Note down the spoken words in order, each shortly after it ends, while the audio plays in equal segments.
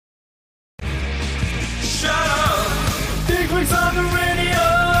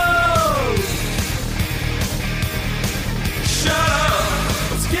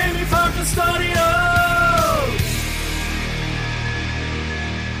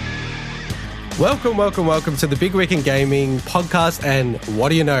Welcome to the Big Week in Gaming podcast, and what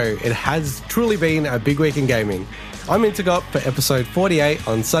do you know, it has truly been a big week in gaming. I'm Intergot for episode 48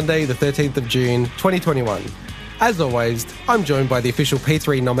 on Sunday the 13th of June 2021. As always, I'm joined by the official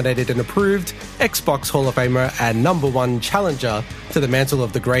P3 nominated and approved Xbox Hall of Famer and #1 challenger to the mantle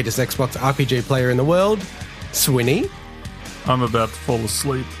of the greatest Xbox RPG player in the world, Swinny. I'm about to fall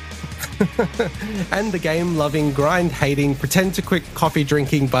asleep. And the game-loving, grind-hating, pretend-to-quit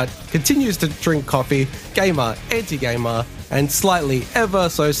coffee-drinking but continues to drink coffee, gamer, anti-gamer, and slightly, ever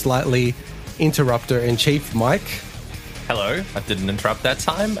so slightly, interrupter-in-chief, Mike. Hello, I didn't interrupt that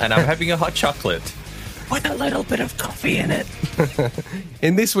time, and I'm having a hot chocolate with a little bit of coffee in it.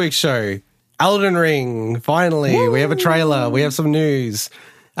 In this week's show, Elden Ring, finally. Woo! We have a trailer, we have some news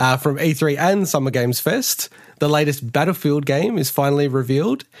from E3 and Summer Games Fest. The latest Battlefield game is finally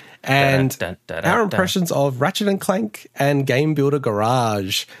revealed, and our impressions of Ratchet & Clank and Game Builder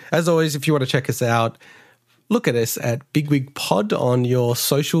Garage. As always, if you want to check us out, look at us at Bigwig Pod on your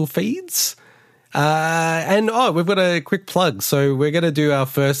social feeds. We've got a quick plug. So we're going to do our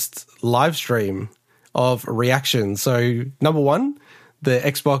first live stream of reaction. So #1, the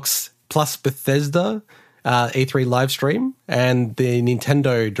Xbox plus Bethesda E3 live stream and the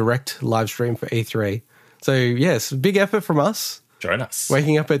Nintendo Direct live stream for E3. So, yes, big effort from us. Join us.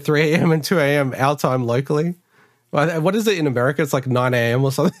 Waking up at 3 a.m. and 2 a.m. our time locally. What is it in America? It's like 9 a.m.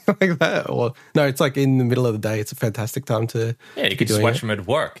 or something like that. Or no, it's like in the middle of the day. It's a fantastic time to you can just watch them at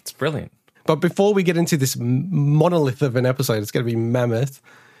work. It's brilliant. But before we get into this monolith of an episode, it's going to be mammoth.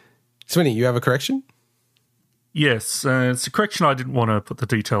 Swinny, you have a correction? Yes, it's a correction. I didn't want to put the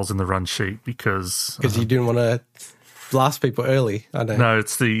details in the run sheet because you didn't want to blast people early. I know. No,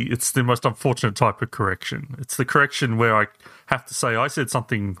 it's the most unfortunate type of correction. It's the correction where I have to say I said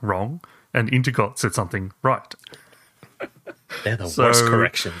something wrong and Intergot said something right. They're the worst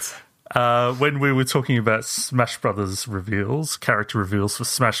corrections. When we were talking about Smash Brothers reveals, character reveals for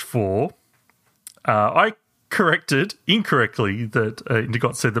Smash 4, I corrected incorrectly that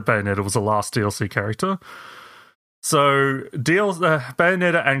Intergot said that Bayonetta was the last DLC character. So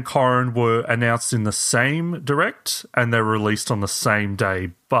Bayonetta and Corrin were announced in the same Direct and they were released on the same day.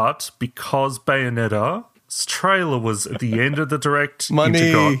 But because Bayonetta's trailer was at the end of the Direct,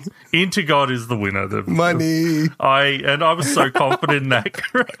 Intergot is the winner. Money. I was so confident in that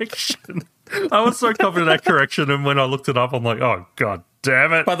correction. And when I looked it up, I'm like, oh, God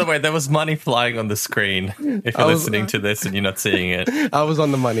damn it. By the way, there was money flying on the screen if you're listening to this and you're not seeing it. I was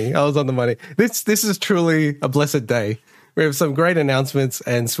on the money. This is truly a blessed day. We have some great announcements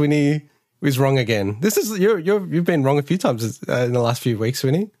and Swinny is wrong again. You've been wrong a few times in the last few weeks,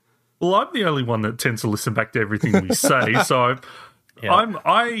 Swinny. Well, I'm the only one that tends to listen back to everything we say, so and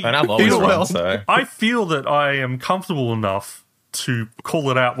I'm always wrong, so I feel that I am comfortable enough to call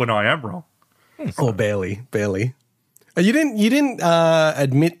it out when I am wrong. Or barely. You didn't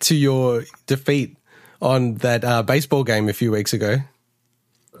admit to your defeat on that baseball game a few weeks ago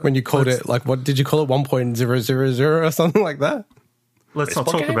when you called it, like, what did you call it, 1.000 or something like that? Let's not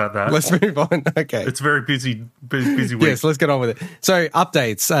talk about that. Let's move on. Okay. It's a very busy week. Yes, let's get on with it. So,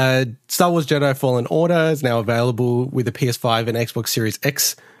 updates. Star Wars Jedi Fallen Order is now available with the PS5 and Xbox Series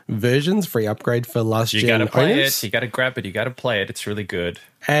X versions, free upgrade for last gen You gotta play owners. it, you gotta grab it, you gotta play it. It's really good.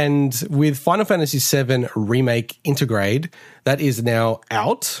 And with Final Fantasy VII Remake Intergrade, that is now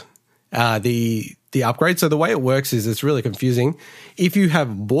out. The upgrade. So the way it works is it's really confusing. If you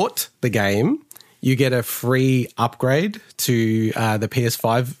have bought the game, you get a free upgrade to the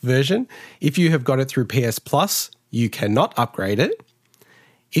PS5 version. If you have got it through PS Plus, you cannot upgrade it.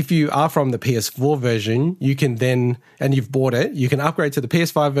 If you are from the PS4 version, you can then, and you've bought it, you can upgrade to the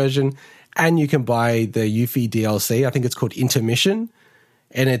PS5 version and you can buy the Yuffie DLC. I think it's called Intermission.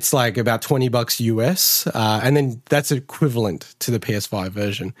 And it's like about $20 US. And then that's equivalent to the PS5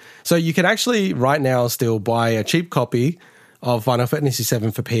 version. So you can actually right now still buy a cheap copy of Final Fantasy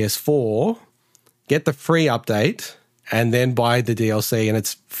VII for PS4, get the free update, and then buy the DLC. And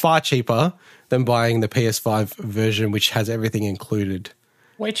it's far cheaper than buying the PS5 version, which has everything included.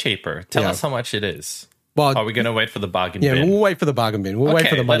 Way cheaper. Tell us how much it is. Well, are we going to wait for the bargain bin? Yeah, we'll wait for the bargain bin. We'll wait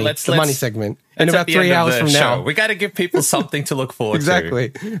for the money, money segment. In about 3 hours from now. We got to give people something to look forward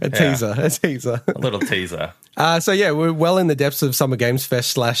to. A teaser. A little teaser. We're well in the depths of Summer Games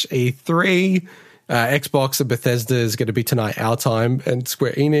Fest /E3. Xbox and Bethesda is going to be tonight our time, and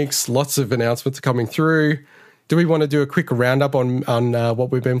Square Enix. Lots of announcements are coming through. Do we want to do a quick roundup on what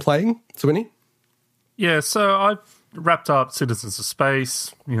we've been playing, Swinny? Yeah, so I've wrapped up Citizens of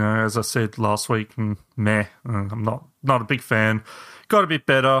Space. You know, as I said last week, I'm not a big fan. Got a bit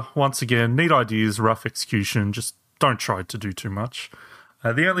better. Once again, neat ideas, rough execution. Just don't try to do too much.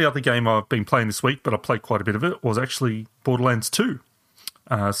 The only other game I've been playing this week, but I played quite a bit of it, was actually Borderlands 2.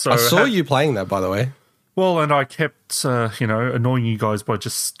 So I saw you playing that, by the way. Well, and I kept, annoying you guys by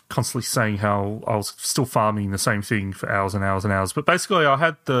just constantly saying how I was still farming the same thing for hours and hours and hours. But basically, I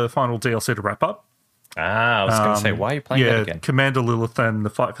had the final DLC to wrap up. I was going to say, why are you playing that again? Commander Lilith and the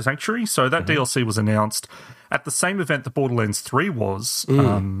Fight for Sanctuary. So that DLC was announced at the same event that Borderlands 3 was,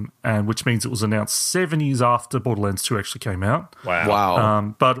 and which means it was announced 7 years after Borderlands 2 actually came out.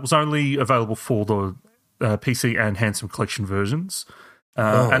 Wow. But it was only available for the PC and Handsome Collection versions.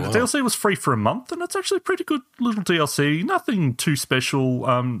 And the DLC was free for a month, and it's actually a pretty good little DLC. Nothing too special.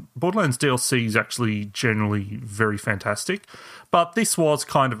 Borderlands DLC is actually generally very fantastic, but this was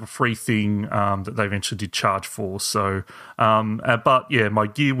kind of a free thing that they eventually did charge for. So, but yeah, my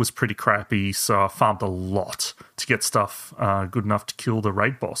gear was pretty crappy, so I farmed a lot to get stuff good enough to kill the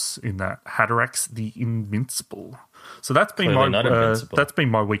raid boss in that Hatterax the Invincible. So that's been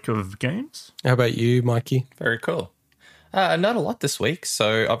my week of games. How about you, Mikey? Very cool. Not a lot this week.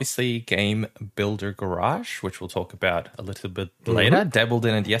 So obviously Game Builder Garage, which we'll talk about a little bit later. Dabbled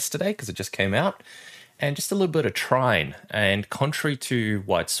in it yesterday because it just came out. And just a little bit of Trine. And contrary to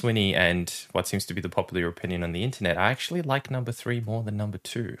what Swinny and what seems to be the popular opinion on the internet, I actually like number 3 more than number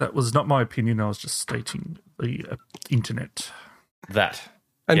 2. That was not my opinion. I was just stating the internet.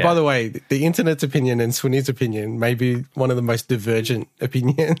 And by the way, the internet's opinion and Swinny's opinion may be one of the most divergent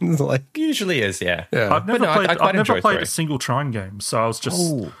opinions. Usually is, yeah. I've never played a single Trine game, so I was just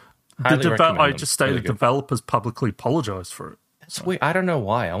I just stated really developers publicly apologized for it. That's weird. I don't know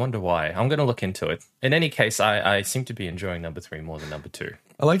why. I wonder why. I'm going to look into it. In any case, I seem to be enjoying number 3 more than number 2.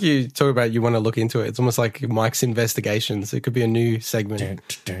 I like you talk about you want to look into it. It's almost like Mike's Investigations. It could be a new segment.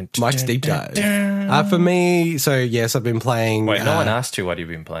 Mike's Deep Dive. For me, so yes, I've been playing... Wait, no one asked you what you've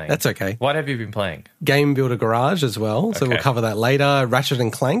been playing. That's okay. What have you been playing? Game Builder Garage as well. So we'll cover that later. Ratchet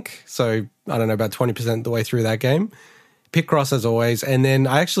and Clank. So I don't know, about 20% the way through that game. Picross as always. And then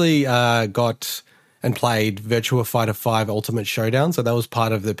I actually got and played Virtua Fighter 5 Ultimate Showdown. So that was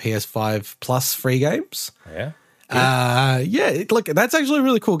part of the PS5 Plus free games. Yeah. Look, that's actually a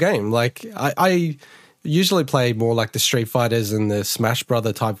really cool game. Like, I usually play more like the Street Fighters and the Smash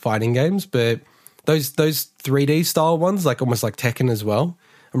Brother type fighting games, but those 3D style ones, like almost like Tekken as well,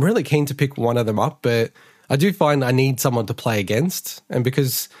 I'm really keen to pick one of them up, but I do find I need someone to play against. And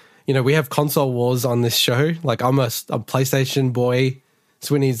because, we have console wars on this show, like I'm a PlayStation boy,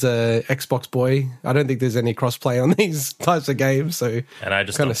 Swinny's a Xbox boy. I don't think there's any crossplay on these types of games. So and I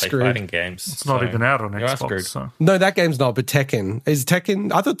just don't play fighting games. It's not even out on Xbox. So. No, that game's not, but Tekken. Is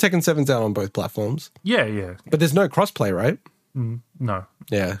Tekken... I thought Tekken 7's out on both platforms. Yeah. But there's no crossplay, right? No.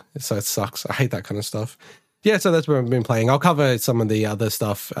 Yeah, so it sucks. I hate that kind of stuff. Yeah, so that's what I've been playing. I'll cover some of the other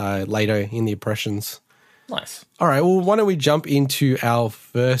stuff later in the impressions. Nice. All right, well, why don't we jump into our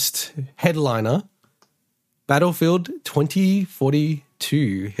first headliner. Battlefield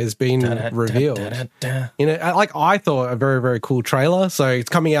 2042 has been revealed. I thought a very, very cool trailer. So it's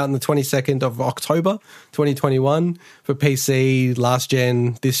coming out on the 22nd of October, 2021 for PC, last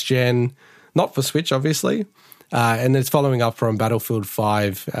gen, this gen, not for Switch, obviously. And it's following up from Battlefield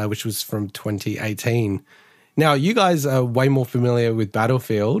 5, which was from 2018. Now, you guys are way more familiar with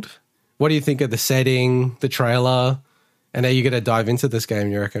Battlefield. What do you think of the setting, the trailer, and are you going to dive into this game,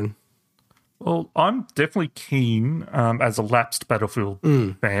 you reckon? Well, I'm definitely keen as a lapsed Battlefield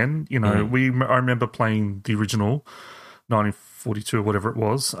fan. I remember playing the original 1942 or whatever it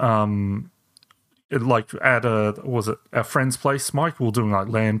was. At our friend's place, Mike. We were doing like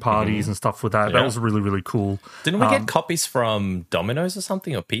LAN parties and stuff with that. Yeah. That was really, really cool. Didn't we get copies from Domino's or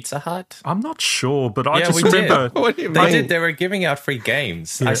something or Pizza Hut? I'm not sure, but I just remember what do you mean? They did. They were giving out free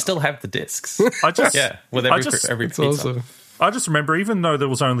games. Yeah. I still have the discs. With every pizza. Awesome. I just remember, even though there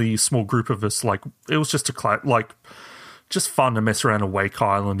was only a small group of us, like it was just just fun to mess around a Wake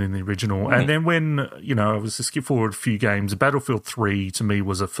Island in the original. And then when, I was to skip forward a few games, Battlefield 3 to me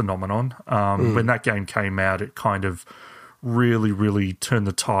was a phenomenon. When that game came out, it kind of really, really turned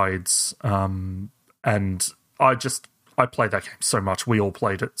the tides. And I played that game so much. We all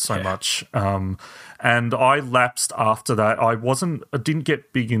played it so much. And I lapsed after that. I didn't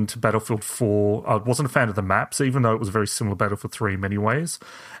get big into Battlefield 4. I wasn't a fan of the maps, even though it was very similar to Battlefield 3 in many ways.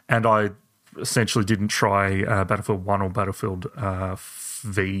 And I essentially didn't try Battlefield 1 or Battlefield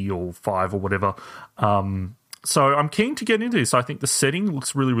V or 5 or whatever. So I'm keen to get into this. I think the setting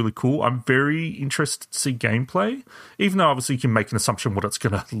looks really, really cool. I'm very interested to see gameplay, even though obviously you can make an assumption what it's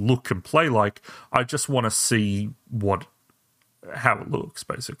going to look and play like. I just want to see how it looks,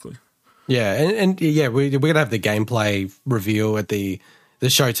 basically. Yeah, and we're going to have the gameplay reveal at the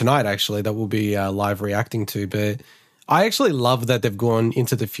show tonight, actually, that we'll be live reacting to. But I actually love that they've gone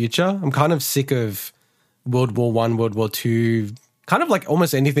into the future. I'm kind of sick of World War One, World War Two, kind of like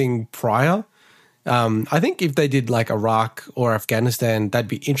almost anything prior. I think if they did like Iraq or Afghanistan, that'd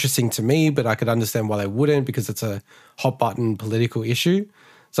be interesting to me, but I could understand why they wouldn't because it's a hot button political issue.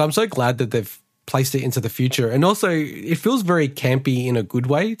 So I'm so glad that they've placed it into the future. And also, it feels very campy in a good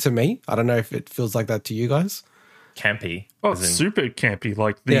way to me. I don't know if it feels like that to you guys. Campy. Oh, it's super campy.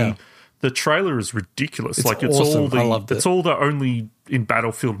 Like the trailer is ridiculous. It's like it's awesome. I all loved the it. it's all the only in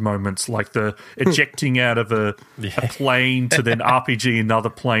Battlefield moments, like the ejecting out of a plane to then RPG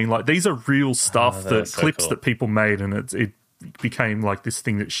another plane. Like these are real stuff that so clips cool. that people made, and it became like this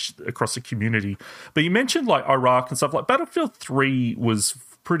thing that across the community. But you mentioned like Iraq and stuff. Like Battlefield 3 was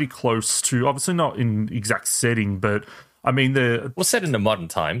pretty close to, obviously not in exact setting, but I mean Well, set in the modern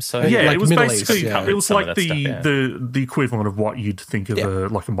times, so yeah, like it was Middle basically East, yeah. it was Some of like that stuff, yeah. the equivalent of what you'd think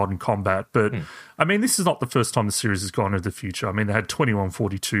of like a modern combat. But I mean, this is not the first time the series has gone into the future. I mean, they had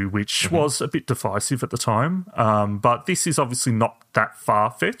 2142, which was a bit divisive at the time, but this is obviously not that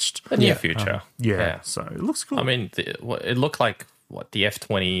far fetched. the near future. So it looks cool. I mean, it looked like the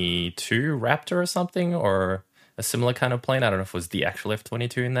F-22 Raptor or something, or a similar kind of plane. I don't know if it was the actual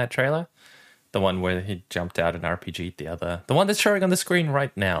F-22 in that trailer. The one where he jumped out and RPG'd the one that's showing on the screen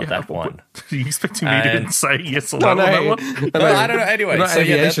right now. That one. Are you expecting me to And- say yes or no on No, that one? No, I don't know. Anyway, Not so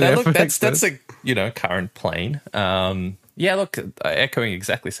yeah, aviation that's a current plane. Yeah, look, echoing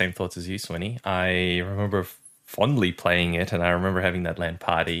exactly the same thoughts as you, Swinny. I remember fondly playing it, and I remember having that LAN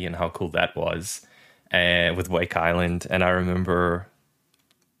party and how cool that was with Wake Island. And I remember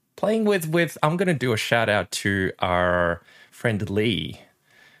playing with I'm going to do a shout out to our friend Lee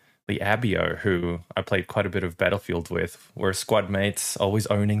Abio, who I played quite a bit of Battlefield with. We're squad mates, always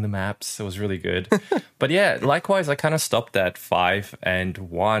owning the maps. It was really good. But yeah, likewise, I kind of stopped at 5 and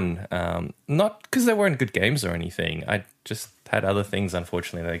 1. Not because they weren't good games or anything. I just had other things,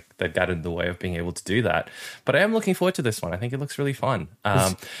 unfortunately, that got in the way of being able to do that. But I am looking forward to this one. I think it looks really fun.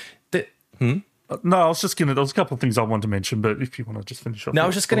 No, I was just there was a couple of things I wanted to mention, but if you want to just finish off. No, I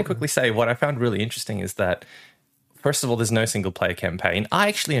was just going to quickly say what I found really interesting is that, first of all, there's no single-player campaign. I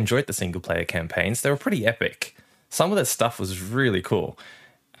actually enjoyed the single-player campaigns. They were pretty epic. Some of the stuff was really cool.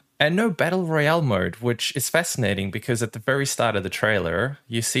 And no Battle Royale mode, which is fascinating because at the very start of the trailer,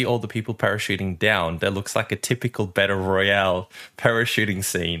 you see all the people parachuting down. That looks like a typical Battle Royale parachuting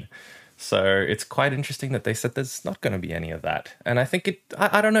scene. So it's quite interesting that they said there's not going to be any of that. And I think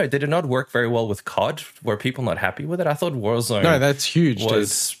I don't know, did it not work very well with COD? Were people not happy with it? I thought Warzone that's huge,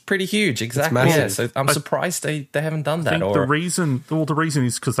 was pretty huge. Exactly. massive. Yeah, so I'm surprised they haven't done that. I think the reason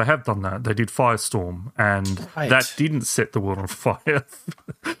is because they have done that. They did Firestorm, and that didn't set the world on fire,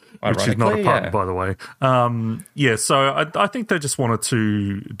 which is not a pun, by the way. So I think they just wanted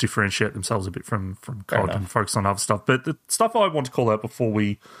to differentiate themselves a bit from COD and focus on other stuff. But the stuff I want to call out before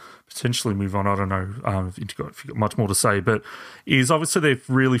we potentially move on, I don't know if you've got much more to say, but is obviously they're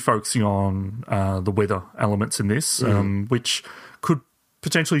really focusing on the weather elements in this, which could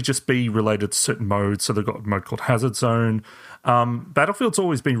potentially just be related to certain modes. So they've got a mode called Hazard Zone. Battlefield's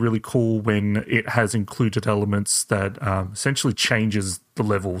always been really cool when it has included elements that essentially changes the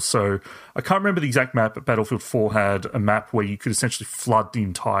level. So I can't remember the exact map, but Battlefield 4 had a map where you could essentially flood the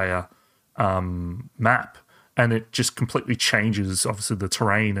entire map. And it just completely changes, obviously, the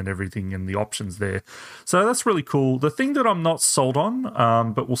terrain and everything and the options there. So that's really cool. The thing that I'm not sold on,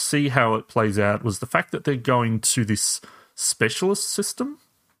 but we'll see how it plays out, was the fact that they're going to this specialist system.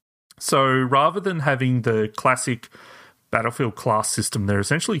 So rather than having the classic Battlefield class system, they're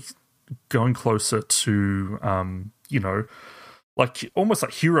essentially going closer to, like almost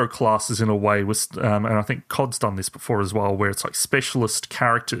like hero classes in a way. And I think COD's done this before as well, where it's like specialist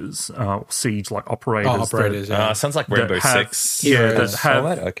characters, siege like operators. Sounds like Rainbow Six. Yeah,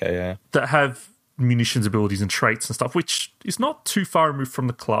 that have munitions abilities and traits and stuff, which is not too far removed from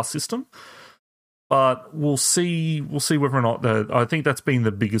the class system. But we'll see whether or not I think that's been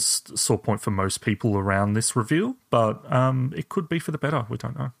the biggest sore point for most people around this reveal. But it could be for the better. We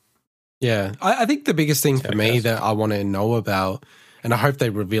don't know. Yeah, I think the biggest thing for me that I want to know about, and I hope they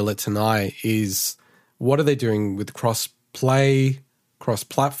reveal it tonight, is what are they doing with cross-play,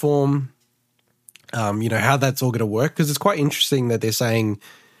 cross-platform, how that's all going to work. Because it's quite interesting that they're saying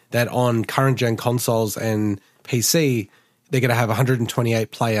that on current-gen consoles and PC, they're going to have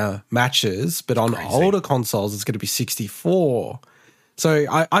 128-player matches, but on older consoles, it's going to be 64. So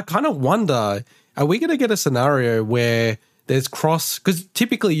I kind of wonder, are we going to get a scenario where there's because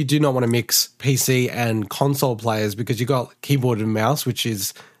typically you do not want to mix PC and console players because you got keyboard and mouse, which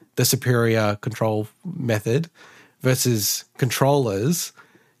is the superior control method, versus controllers.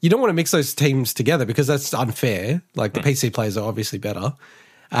 you don't want to mix those teams together because that's unfair. Like the PC players are obviously better.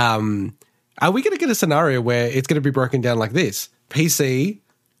 Are we going to get a scenario where it's going to be broken down like this? PC,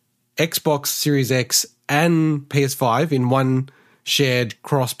 Xbox Series X, and PS5 in one shared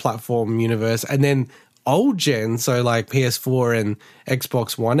cross-platform universe, and then old gen, so like PS4 and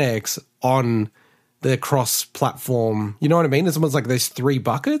Xbox One X on the cross-platform. You know what I mean? It's almost like there's 3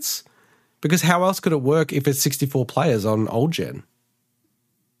 buckets. Because how else could it work if it's 64 players on old gen?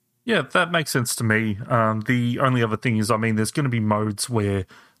 Yeah, that makes sense to me. The only other thing is, I mean, there's going to be modes where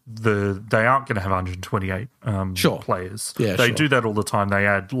they aren't going to have 128 players. Yeah, they do that all the time. They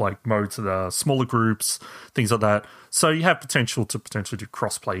add like modes that are smaller groups, things like that. So you have potential to potentially do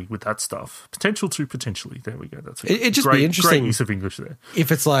crossplay with that stuff. Potentially. There we go. That's it. Just be interesting. Great use of English there.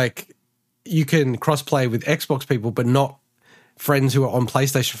 If it's like you can crossplay with Xbox people, but not friends who are on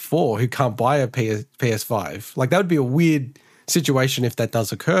PlayStation 4 who can't buy a PS5. Like that would be a weird situation if that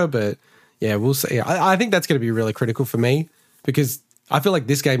does occur. But yeah, we'll see. I think that's going to be really critical for me because I feel like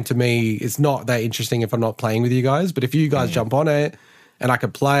this game to me is not that interesting if I'm not playing with you guys. But if you guys jump on it and I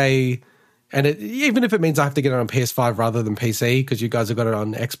can play, and even if it means I have to get it on PS5 rather than PC because you guys have got it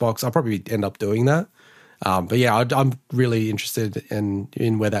on Xbox, I'll probably end up doing that. But yeah, I'm really interested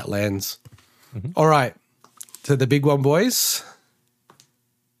in where that lands. Mm-hmm. All right. To the big one, boys.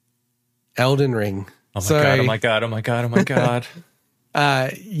 Elden Ring. Oh my god.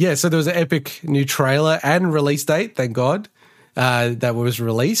 Yeah, so there was an epic new trailer and release date, thank God, that was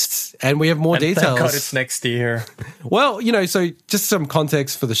released. And we have more details. Thank God it's next year. Well, so just some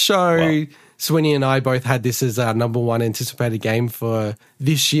context for the show. Well, Swinny and I both had this as our number one anticipated game for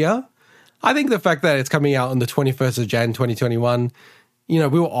this year. I think the fact that it's coming out on the 21st of Jan 2021, we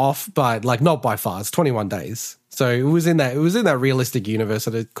were off, but like not by far. It's 21 days. So it was in that realistic universe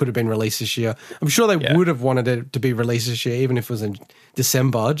that it could have been released this year. I'm sure they would have wanted it to be released this year, even if it was in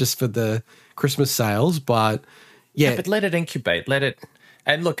December, just for the Christmas sales. But yeah, but let it incubate.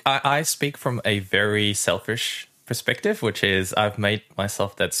 And look, I speak from a very selfish perspective, which is I've made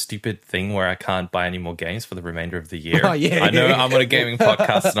myself that stupid thing where I can't buy any more games for the remainder of the year. Oh, yeah, I know I'm on a gaming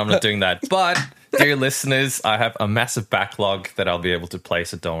podcast and I'm not doing that. But dear listeners, I have a massive backlog that I'll be able to play,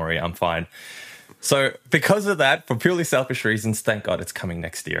 so don't worry, I'm fine. So because of that, for purely selfish reasons, thank God it's coming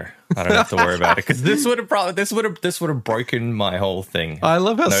next year. I don't have to worry about it because this would have broken my whole thing. I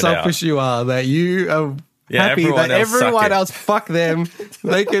love how selfish you are that you are happy that everyone else, fuck them,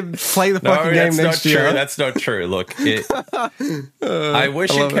 they can play the fucking game next year. That's not true. Look, I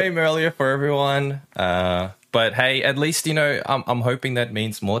wish it came earlier for everyone. But hey, at least, I'm hoping that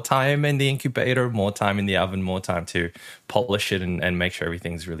means more time in the incubator, more time in the oven, more time to polish it and make sure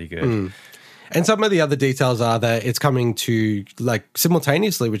everything's really good. And some of the other details are that it's coming to like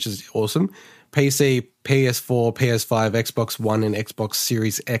simultaneously, which is awesome. PC, PS4, PS5, Xbox One, and Xbox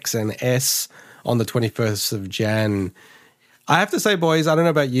Series X and S on the 21st of Jan. I have to say, boys, I don't know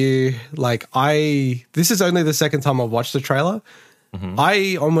about you. Like this is only the second time I've watched the trailer. Mm-hmm.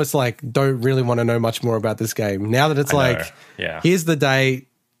 I almost don't really want to know much more about this game now that it's here's the date.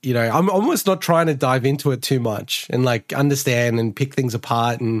 I'm almost not trying to dive into it too much and understand and pick things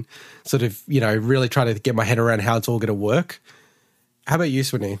apart and sort of, really try to get my head around how it's all going to work. How about you,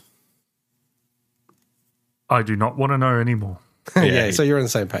 Swinny? I do not want to know anymore. Yeah, so you're on the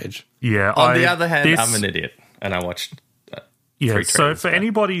same page. Yeah. On the other hand, I'm an idiot and I watched 3 trailers. So for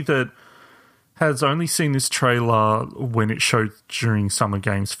anybody that has only seen this trailer when it showed during Summer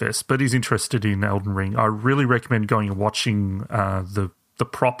Games Fest, but is interested in Elden Ring, I really recommend going and watching the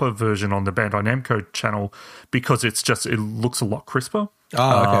proper version on the Bandai Namco channel because it looks a lot crisper.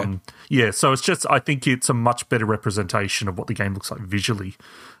 Oh, okay. So I think it's a much better representation of what the game looks like visually.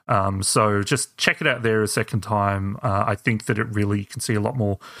 So just check it out there a second time. I think that you can see a lot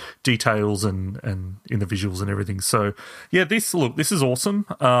more details and in the visuals and everything. So yeah, this is awesome.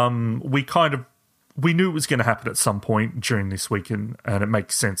 We knew it was going to happen at some point during this week, and it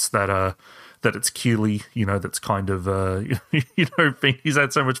makes sense that it's Keighley, that's kind of, he's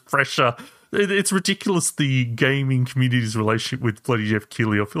had so much pressure. It's ridiculous, the gaming community's relationship with bloody Jeff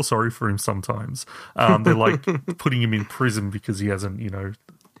Keighley. I feel sorry for him sometimes. They're putting him in prison because he hasn't,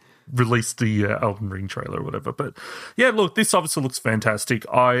 released the Elden Ring trailer or whatever. But yeah, look, this obviously looks fantastic.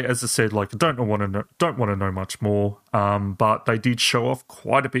 As I said, don't want to know much more. But they did show off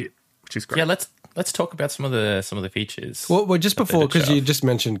quite a bit, which is great. Yeah, let's talk about some of the features. Well, just before, because you just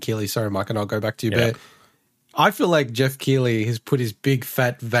mentioned Keighley. Sorry, Mike, and I'll go back to you. But I feel like Jeff Keighley has put his big,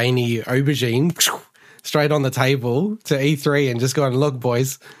 fat, veiny aubergine straight on the table to E3 and just gone, look,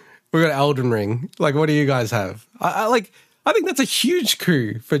 boys, we got Elden Ring. What do you guys have? I think that's a huge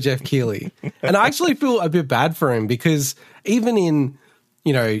coup for Jeff Keighley. And I actually feel a bit bad for him because even in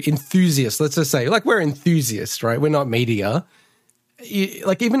enthusiasts, let's just say, like, we're enthusiasts, right? We're not media.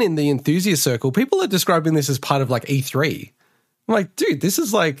 Like, even in the enthusiast circle, people are describing this as part of like E3. I'm like, dude, this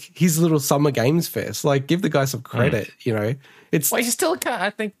is like his little summer games fest. Like, give the guy some credit, It's Well, you still can't. I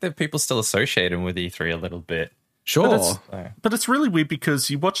think that people still associate him with E3 a little bit. sure. But it's really weird because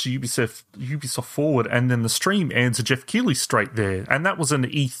you watch Ubisoft Forward, and then the stream ends a Jeff Keighley straight there, and that was an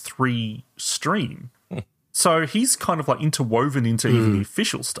E3 stream. So he's kind of like interwoven into even the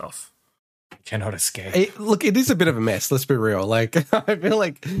official stuff. Cannot escape. Look, it is a bit of a mess. Let's be real. Like, I feel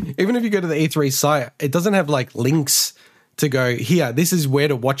like even if you go to the E3 site, it doesn't have like links to go here. This is where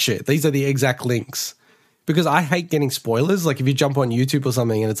to watch it. These are the exact links. Because I hate getting spoilers. Like, if you jump on YouTube or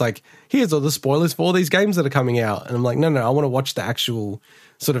something and it's like, here's all the spoilers for all these games that are coming out. And I'm like, no, I want to watch the actual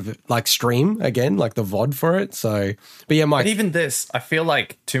sort of like stream again, like the VOD for it. So, but yeah, Mike. But even this, I feel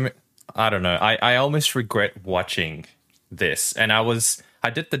like I don't know. I almost regret watching this. And I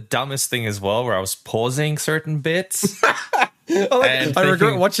did the dumbest thing as well, where I was pausing certain bits. I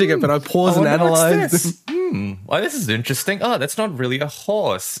regret watching it, but I pause and analyze. Well, this is interesting. Oh, that's not really a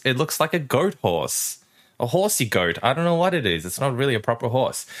horse. It looks like a goat horse. A horsey goat. I don't know what it is. It's not really a proper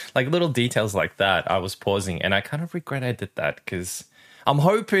horse. Like, little details like that, I was pausing, and I kind of regret I did that, because I'm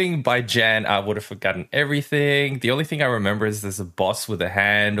hoping by Jan I would have forgotten everything. The only thing I remember is there's a boss with a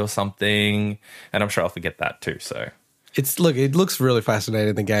hand or something, and I'm sure I'll forget that too. So it looks really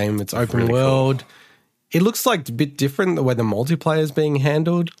fascinating, the game. It's open really world. Cool. It looks like a bit different the way the multiplayer is being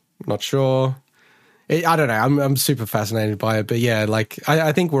handled. Not sure. I don't know. I'm super fascinated by it. But yeah, like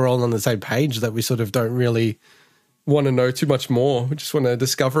I think we're all on the same page that we sort of don't really want to know too much more. We just want to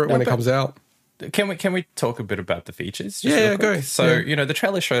discover it when it comes out. Can we talk a bit about the features? Yeah, go. So, the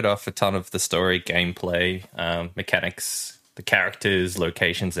trailer showed off a ton of the story, gameplay, mechanics, the characters,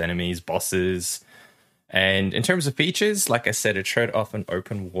 locations, enemies, bosses. And in terms of features, like I said, it showed off an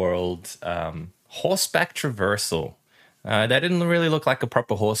open world horseback traversal. That didn't really look like a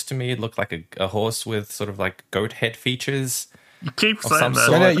proper horse to me. It looked like a horse with sort of like goat head features. You keep saying that.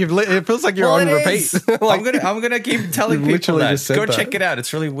 I know, it feels like you're on repeat. Like, I'm gonna keep telling people that. Go that. check it out.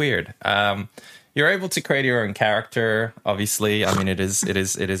 It's really weird. You're able to create your own character. Obviously, I mean, it is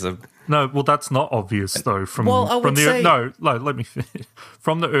a. No, well, that's not obvious though. From the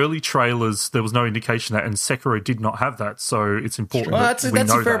early trailers, there was no indication that, and Sekiro did not have that. So it's important. Well, that's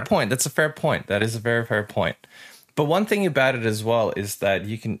a fair point. That's a fair point. That is a very fair point. But one thing about it as well is that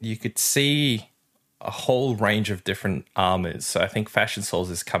you could see a whole range of different armors. So I think Fashion Souls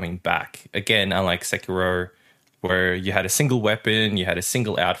is coming back again, unlike Sekiro, where you had a single weapon, you had a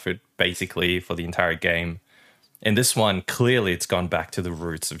single outfit basically for the entire game. In this one, clearly it's gone back to the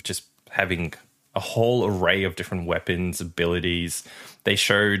roots of just having a whole array of different weapons, abilities. They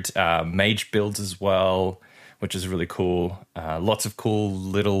showed mage builds as well, which is really cool. Lots of cool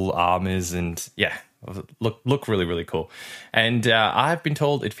little armors, and yeah, look really, really cool. And I've been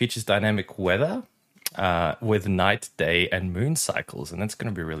told it features dynamic weather with night, day, and moon cycles, and that's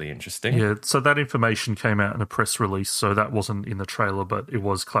going to be really interesting. Yeah, so that information came out in a press release, so that wasn't in the trailer, but it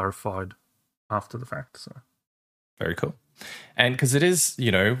was clarified after the fact. So very cool. And because it is,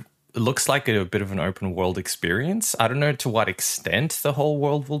 it looks like a bit of an open world experience. I don't know to what extent the whole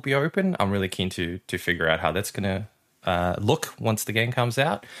world will be open. I'm really keen to figure out how that's going to look once the game comes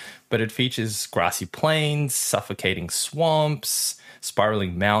out. But it features grassy plains, suffocating swamps,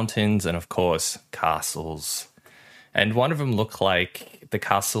 spiraling mountains, and of course, castles. And one of them looked like the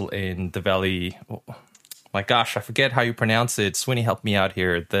castle in the Valley. Oh, my gosh, I forget how you pronounce it. Swinny, help me out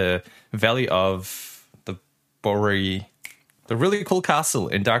here. The Valley of the Bori. The really cool castle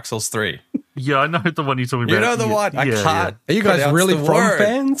in Dark Souls 3. Yeah, I know the one you're talking about. You know the one. I can't. Are you guys really From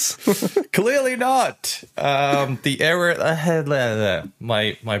fans? Clearly not. The error.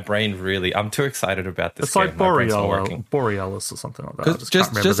 My brain really. I'm too excited about this. It's game. Like Borealis or something like that.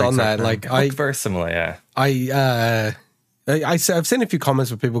 Just on that, like very similar. Yeah. I've seen a few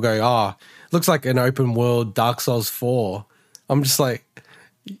comments where people go, looks like an open world Dark Souls 4. I'm just like,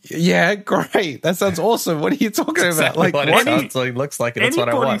 yeah, great. That sounds awesome. What are you talking about? Like, what it sounds like, looks like it. That's what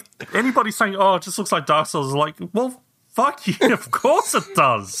I want. Anybody saying, it just looks like Dark Souls is like, well, fuck you. Of course it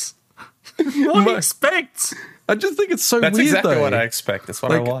does. What do you expect? I just think it's so That's weird, exactly though. what I expect. That's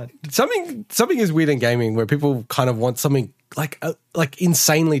what I want. Something is weird in gaming where people kind of want something like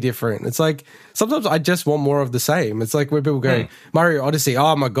insanely different. It's like sometimes I just want more of the same. It's like where people go, Mario Odyssey,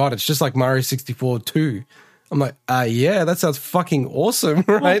 oh my God, it's just like Mario 64 2. I'm like, yeah, that sounds fucking awesome,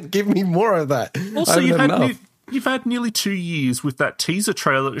 right? Give me more of that. Also, you've had nearly 2 years with that teaser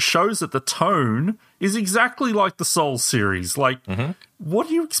trailer that shows that the tone is exactly like the Souls series. Like, what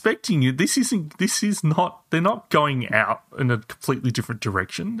are you expecting? This is not, they're not going out in a completely different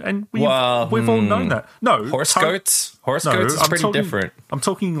direction. And we've all known that. No. Horse Goats is pretty different. I'm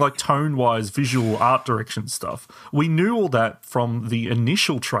talking like tone-wise, visual art direction stuff. We knew all that from the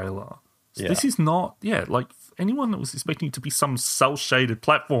initial trailer. So this is not, like anyone that was expecting it to be some cel-shaded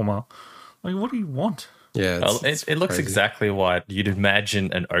platformer, like, what do you want? Yeah, it looks exactly what you'd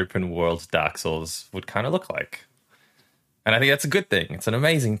imagine an open world Dark Souls would kind of look like. And I think that's a good thing. It's an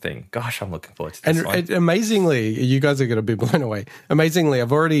amazing thing. Gosh, I'm looking forward to this one. And amazingly, you guys are going to be blown away. Amazingly,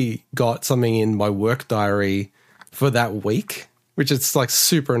 I've already got something in my work diary for that week, which is like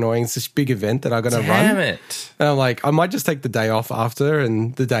super annoying. It's this big event that I'm going to run. Damn it. And I'm like, I might just take the day off after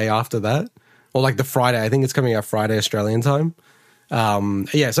and the day after that. Or like the Friday. I think it's coming out Friday Australian time.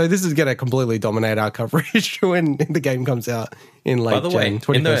 So this is going to completely dominate our coverage when the game comes out in late Jan. By the way,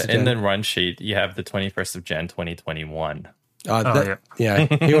 in the run sheet, you have the 21st of Jan 2021. Yeah,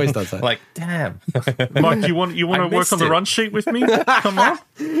 he always does that. Like, damn. Mike, you want to work on the run sheet with me? Come on.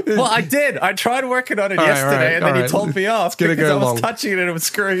 Well, I did. I tried working on it yesterday, and then you told me off because I was touching it and it was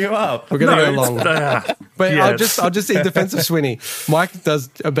screwing you up. We're going to go long. But I'll just in defense of Swinny, Mike does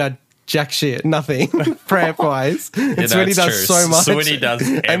about jack shit, nothing, prep wise. And Swinny does so much. Swinny does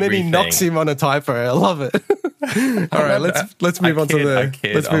everything. And then he knocks him on a typo. I love it. All right, let's move on to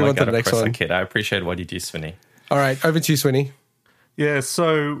the next one. I appreciate what you do, Swinny. All right, over to you, Swinny. Yeah,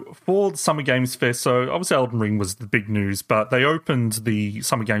 so for the Summer Games Fest, so obviously Elden Ring was the big news, but they opened the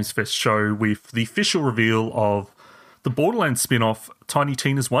Summer Games Fest show with the official reveal of the Borderlands spin-off, Tiny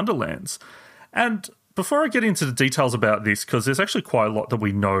Tina's Wonderlands. And before I get into the details about this, because there's actually quite a lot that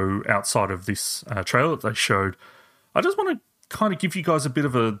we know outside of this trailer that they showed, I just want to kind of give you guys a bit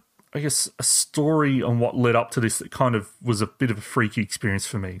of a story on what led up to this that kind of was a bit of a freaky experience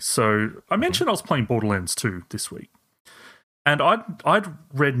for me. So I mentioned I was playing Borderlands 2 this week, and I'd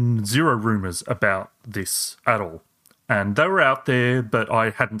read zero rumors about this at all. And they were out there, but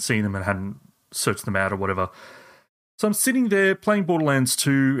I hadn't seen them and hadn't searched them out or whatever. So I'm sitting there playing Borderlands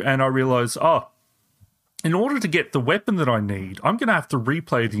 2, and I realize, in order to get the weapon that I need, I'm going to have to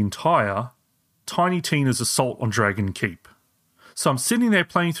replay the entire Tiny Tina's Assault on Dragon Keep. So I'm sitting there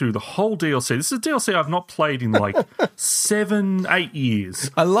playing through the whole DLC. This is a DLC I've not played in like 7-8 years.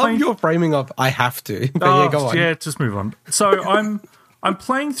 I love your framing of I have to. But go on. Yeah, just move on. So I'm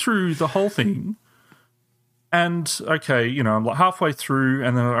playing through the whole thing, and I'm like halfway through,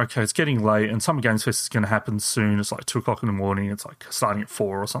 and then it's getting late, and Summer Games Fest is going to happen soon. It's like 2:00 in the morning. It's like starting at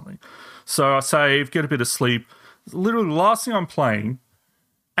 4 or something. So I save, get a bit of sleep. Literally the last thing I'm playing,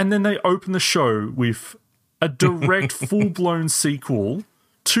 and then they open the show with a direct full-blown sequel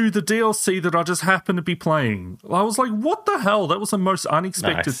to the DLC that I just happened to be playing. I was like, what the hell? That was the most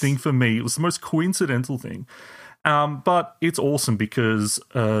unexpected thing for me. It was the most coincidental thing. But it's awesome because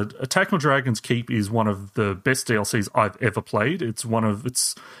Attack on Dragon's Keep is one of the best DLCs I've ever played. You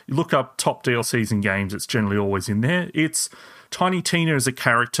look up top DLCs in games, it's generally always in there. Tiny Tina as a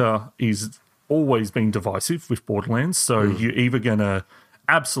character is always being divisive with Borderlands, so you're either going to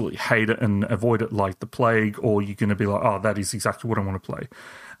absolutely hate it and avoid it like the plague, or you're going to be like, oh, that is exactly what I want to play.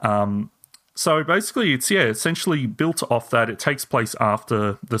 So basically, it's essentially built off that. It takes place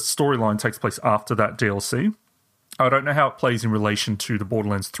after, the storyline takes place after that DLC. I don't know how it plays in relation to the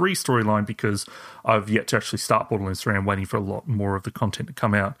Borderlands 3 storyline because I've yet to actually start Borderlands 3. I'm waiting for a lot more of the content to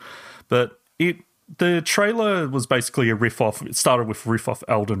come out. But the trailer was basically a riff off. It started with a riff off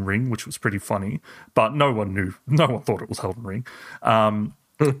Elden Ring, which was pretty funny, but no one thought it was Elden Ring.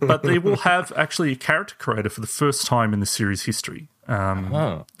 But they will have actually a character creator for the first time in the series history.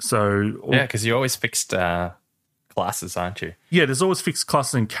 Because you always fixed classes, aren't you? Yeah, there's always fixed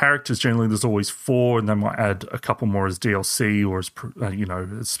classes and characters. Generally, there's always 4, and they might add a couple more as DLC or as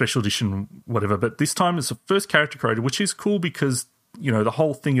special edition, whatever. But this time it's the first character creator, which is cool because the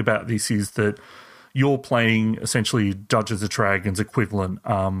whole thing about this is that you're playing essentially Dungeons & Dragons equivalent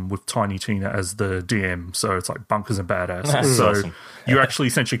with Tiny Tina as the DM. So it's like bunkers and badasses. So awesome. You're actually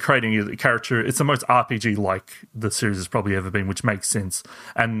essentially creating a character. It's the most RPG-like the series has probably ever been, which makes sense.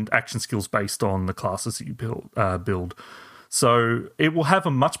 And action skills based on the classes that you build. So it will have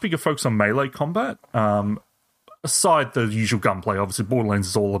a much bigger focus on melee combat. aside the usual gunplay, obviously Borderlands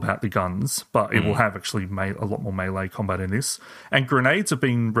is all about the guns, but it will have actually a lot more melee combat in this. And grenades have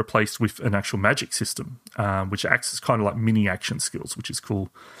been replaced with an actual magic system, which acts as kind of like mini action skills, which is cool.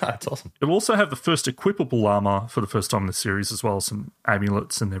 That's awesome. It will also have the first equipable armor for the first time in the series, as well as some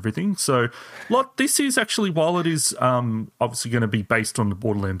amulets and everything. So, this is actually, while it is obviously going to be based on the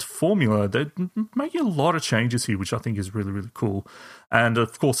Borderlands formula, they're making a lot of changes here, which I think is really, really cool. And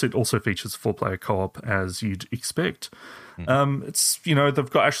of course, it also features 4-player co-op, as you'd expect. It's, they've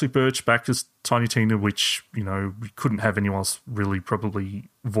got Ashley Birch back as Tiny Tina, which, we couldn't have anyone else really probably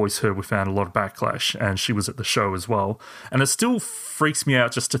voice her without a lot of backlash. And she was at the show as well. And it still freaks me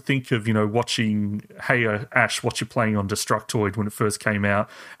out just to think of, watching, hey, Ash, what you're playing on Destructoid when it first came out.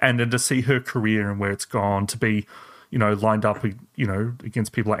 And then to see her career and where it's gone, to be, lined up,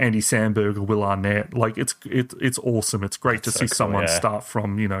 against people like Andy Samberg or Will Arnett. Like, it's awesome. It's great to see someone start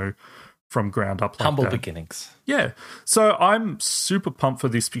from, from ground up like humble that. Beginnings. Yeah. So I'm super pumped for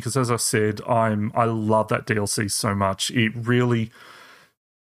this because, as I said, I love that DLC so much. It really,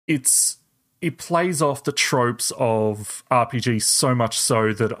 it plays off the tropes of RPGs so much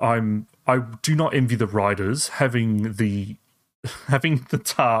so that I do not envy the writers having the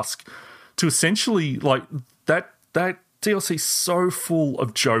task to essentially, like, that DLC is so full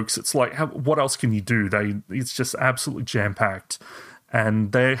of jokes. It's like, what else can you do? It's just absolutely jam-packed.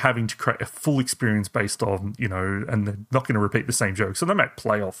 And they're having to create a full experience based on, and they're not going to repeat the same jokes. So they might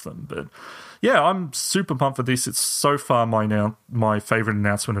play off them. But yeah, I'm super pumped for this. It's so far my favourite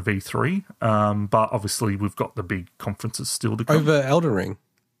announcement of E3. But obviously we've got the big conferences still to come. Over Elden Ring?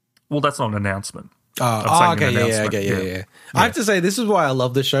 Well, that's not an announcement. Okay, yeah. I have to say, this is why I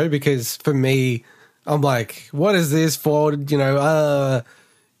love the show, because for me, I'm like, what is this for?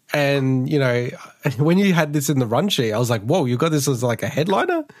 And, when you had this in the run sheet, I was like, whoa, you got this as like a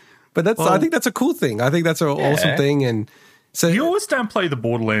headliner? But I think that's a cool thing. I think that's an awesome thing. And so you always downplay the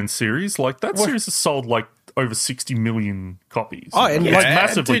Borderlands series. Like, that series has sold like over 60 million copies. Oh, and it's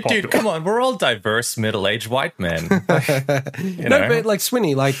massively popular. Dude, come on. We're all diverse middle-aged white men. No, but like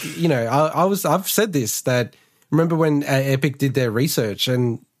Swinny, like, I've said this, that remember when Epic did their research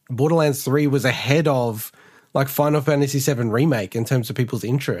and Borderlands 3 was ahead of like Final Fantasy VII Remake in terms of people's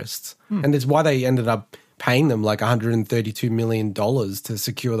interests. And it's why they ended up paying them like $132 million to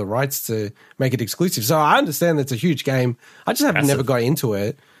secure the rights to make it exclusive. So I understand it's a huge game. I just have never got into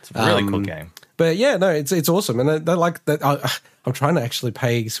it. It's a really cool game. But yeah, no, it's awesome. And I like that. I'm trying to actually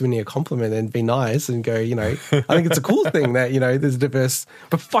pay Swinny a compliment and be nice and go, I think it's a cool thing that, there's diverse.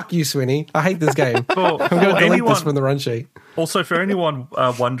 But fuck you, Swinny. I hate this game. I'm going to delete this from the run sheet. Also, for anyone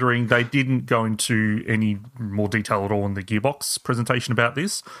wondering, they didn't go into any more detail at all in the Gearbox presentation about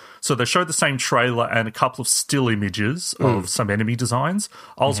this. So they showed the same trailer and a couple of still images of some enemy designs.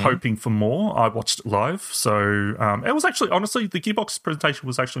 I was hoping for more. I watched it live. So it was actually, honestly, the Gearbox presentation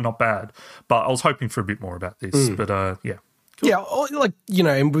was actually not bad. But I was hoping for a bit more about this. But yeah. Cool. Yeah, like,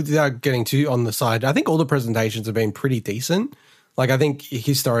 and without getting too on the side, I think all the presentations have been pretty decent. Like, I think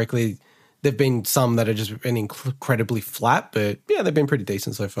historically there've been some that have just been incredibly flat, but yeah, they've been pretty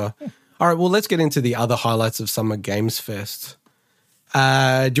decent so far. Yeah. All right, well, let's get into the other highlights of Summer Games Fest. Do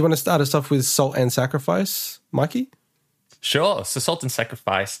you want to start us off with Salt and Sacrifice, Mikey? Sure. So Salt and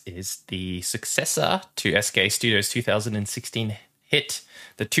Sacrifice is the successor to SK Studios' 2016 hit,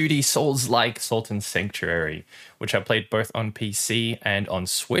 the 2D Souls-like Salt and Sanctuary, which I played both on PC and on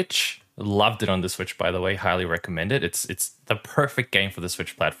Switch. Loved it on the Switch, by the way. Highly recommend it. It's the perfect game for the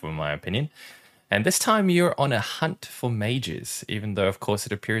Switch platform, in my opinion. And this time you're on a hunt for mages, even though, of course,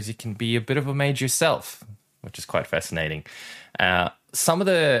 it appears you can be a bit of a mage yourself, which is quite fascinating. One of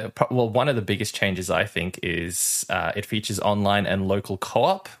the biggest changes, I think, is it features online and local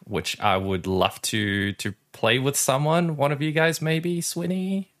co-op, which I would love to play with someone. One of you guys, maybe,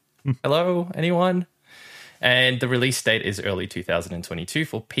 Swinny? Hello, anyone? And the release date is early 2022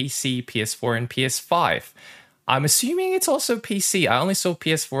 for PC, PS4, and PS5. I'm assuming it's also PC. I only saw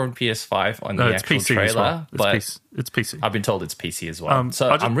PS4 and PS5 on the actual PC trailer, but it's PC. I've been told it's PC as well.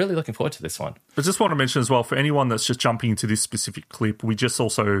 I'm really looking forward to this one. I just want to mention as well, for anyone that's just jumping into this specific clip, we just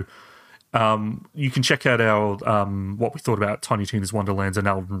also you can check out our what we thought about Tiny Tina's Wonderlands and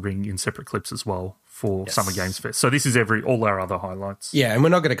Elden Ring in separate clips as well for Summer Games Fest. So this is all our other highlights. Yeah, and we're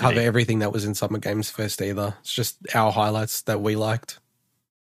not going to cover everything that was in Summer Games Fest either. It's just our highlights that we liked.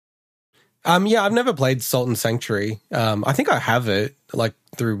 Yeah, I've never played Salt and Sanctuary. I think I have it, like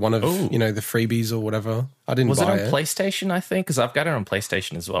through one of the freebies or whatever. I didn't buy it. Was it on PlayStation, I think? Because I've got it on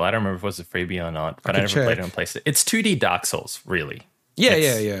PlayStation as well. I don't remember if it was a freebie or not, but I never played it on PlayStation. It's 2D Dark Souls, really. Yeah.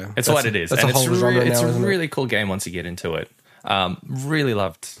 It's what it is. That's and a whole genre now, it's a isn't it? really cool game once you get into it. Really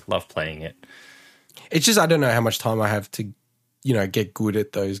loved playing it. It's just I don't know how much time I have to, get good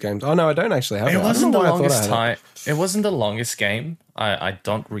at those games. Oh no, I don't actually have it. It wasn't the longest time. It wasn't the longest game. I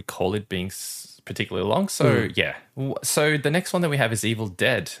don't recall it being particularly long. So yeah. So the next one that we have is Evil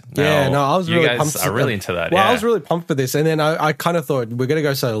Dead. I was really pumped. Are really into that. Well, yeah. I was really pumped for this, and then I kind of thought we're going to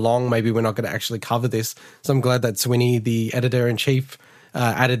go so long, maybe we're not going to actually cover this. So I'm glad that Sweeney, the editor in chief,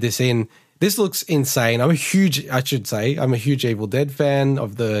 added this in. This looks insane. I'm a huge Evil Dead fan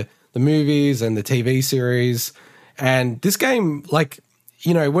of the movies and the TV series. And this game, when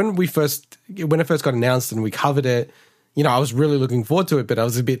it first got announced and we covered it, I was really looking forward to it, but I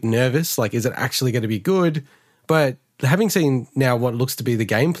was a bit nervous. Like, is it actually going to be good? But having seen now what looks to be the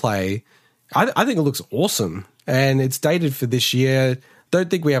gameplay, I think it looks awesome. And it's dated for this year. Don't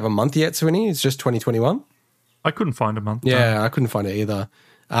think we have a month yet, Sweeney. It's just 2021. I couldn't find a month. Yeah, I couldn't find it either.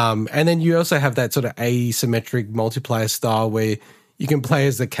 And then you also have that sort of asymmetric multiplayer style where you can play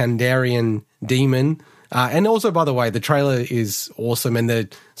as the Kandarian demon. And also, by the way, the trailer is awesome, and the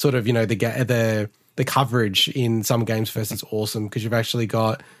sort of the coverage in some games first is awesome because you've actually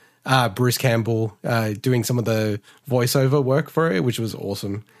got Bruce Campbell doing some of the voiceover work for it, which was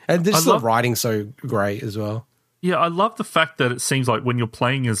awesome, and this the writing so great as well. Yeah, I love the fact that it seems like when you're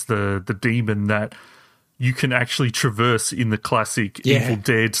playing as the demon that you can actually traverse in the classic Evil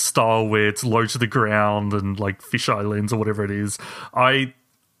Dead style where it's low to the ground and like fisheye lens or whatever it is.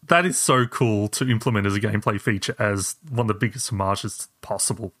 That is so cool to implement as a gameplay feature as one of the biggest homages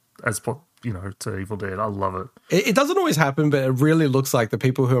possible to Evil Dead. I love it. It doesn't always happen, but it really looks like the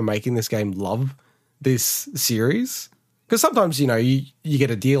people who are making this game love this series. Because sometimes, you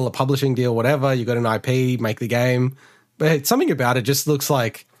get a deal, a publishing deal, whatever, you got an IP, make the game. But something about it just looks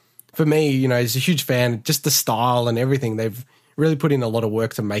like, for me, as a huge fan, just the style and everything, they've really put in a lot of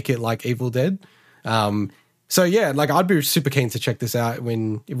work to make it like Evil Dead. So yeah, I'd be super keen to check this out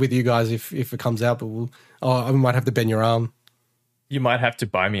with you guys if it comes out, but I might have to bend your arm. You might have to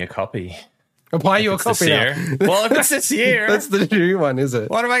buy me a copy. I'll buy you a copy now. Well, if it's this year. That's the new one, is it?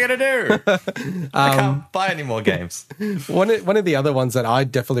 What am I going to do? I can't buy any more games. One of the other ones that I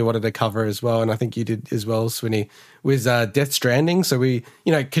definitely wanted to cover as well, and I think you did as well, Swinny, was Death Stranding. So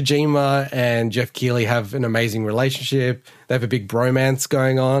Kojima and Jeff Keighley have an amazing relationship. They have a big bromance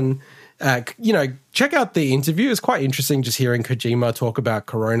going on. Check out the interview. It's quite interesting just hearing Kojima talk about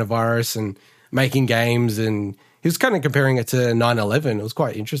coronavirus and making games, and he was kind of comparing it to 9/11. It was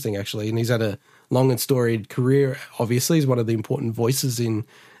quite interesting, actually, and he's had a long and storied career. Obviously, he's one of the important voices in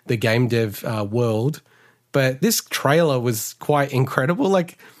the game dev world. But this trailer was quite incredible.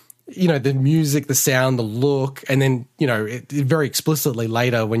 The music, the sound, the look, and then, it very explicitly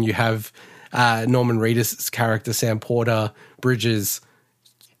later when you have Norman Reedus' character, Sam Porter Bridges,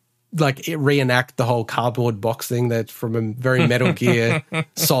 reenact the whole cardboard box thing that from a very Metal Gear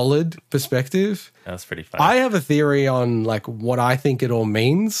Solid perspective. That's pretty fun. I have a theory on what I think it all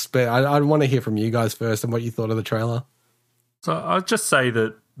means, but I want to hear from you guys first and what you thought of the trailer. So I'll just say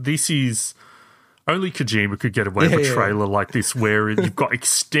that this is only Kojima could get away with a trailer like this, where you've got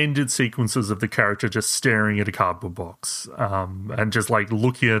extended sequences of the character just staring at a cardboard box and just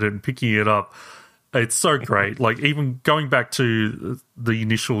looking at it and picking it up. It's so great. Even going back to the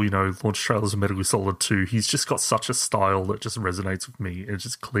initial, launch trailers of Metal Gear Solid 2, he's just got such a style that just resonates with me. It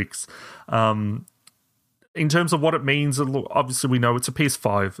just clicks. In terms of what it means, obviously we know it's a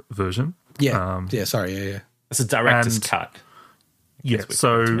PS5 version. Yeah. It's a director's cut. Yeah,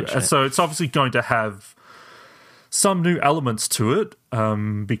 so it's obviously going to have some new elements to it,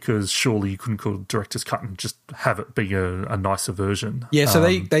 because surely you couldn't call it director's cut and just have it be a nicer version. Yeah, so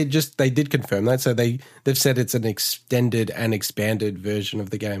they did confirm that. So they've said it's an extended and expanded version of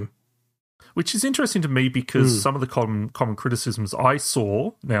the game, which is interesting to me because some of the common criticisms I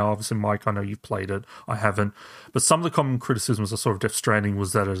saw. Now, obviously, Mike, I know you've played it. I haven't, but some of the common criticisms I saw of Death Stranding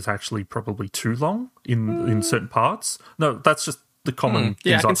was that it's actually probably too long in certain parts. No, that's just the common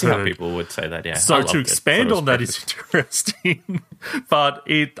things I can I've see heard. how people would say that. Yeah, so to expand on that is interesting, but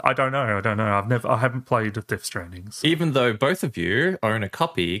I don't know. I haven't played Death Stranding. So. Even though both of you own a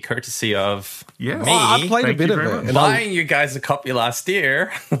copy, courtesy of me, I played a bit of it. Buying you guys a copy last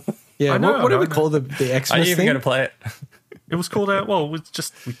year. Yeah, what do we call the Xmas Are you even thing? going to play it? It was called out. Well, it's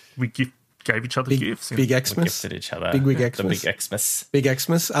just we gave each other gifts. Big We Xmas. gifted each other. Big The Xmas. big Xmas. Big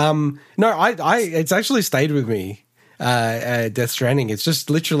Xmas. No, it's actually stayed with me. Death Stranding. It's just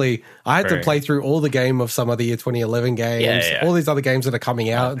literally I had to play through all the game of some of the year 2011 games, all these other games that are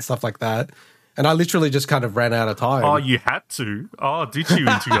coming out and stuff like that. And I literally just kind of ran out of time. Oh, you had to? Oh, did you,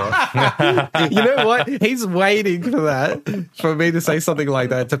 Intigot? You know what? He's waiting for that, for me to say something like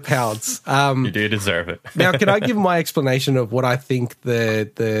that, to pounce. You do deserve it. Now, can I give my explanation of what I think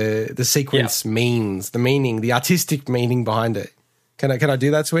the sequence means, the meaning, the artistic meaning behind it? Can I do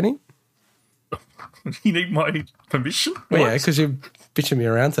that, Swinny? You need my permission? Well, yeah, because you're bitching me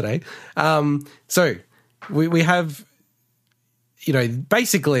around today. So we have, you know,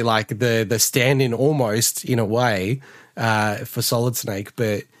 basically like the stand-in almost in a way for Solid Snake,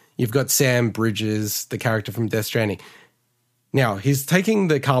 but you've got Sam Bridges, the character from Death Stranding. Now, he's taking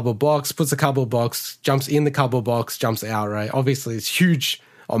the cardboard box, puts the cardboard box, jumps in the cardboard box, jumps out, right? Obviously, it's huge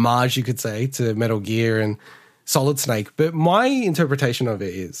homage, you could say, to Metal Gear and Solid Snake. But my interpretation of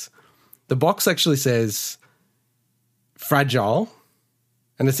it is the box actually says fragile,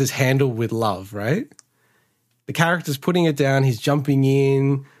 and it says handle with love, right? The character's putting it down, he's jumping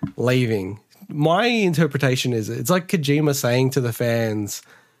in, leaving. My interpretation is it's like Kojima saying to the fans,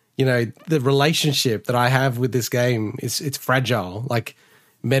 you know, the relationship that I have with this game it's fragile, like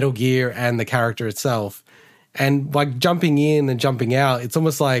Metal Gear and the character itself. And by jumping in and jumping out, it's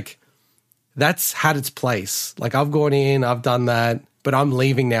almost like that's had its place. Like I've gone in, I've done that, but I'm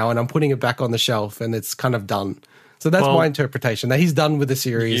leaving now and I'm putting it back on the shelf and it's kind of done. So that's my interpretation, that he's done with the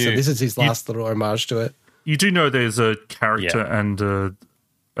series. So this is his last little homage to it. You do know there's a character and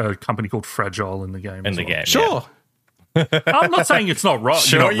a company called Fragile in the game. Sure. I'm not saying it's not wrong.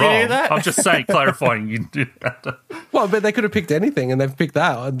 Sure, you're not wrong. knew that? I'm just saying, clarifying you do that. Well, but they could have picked anything and they've picked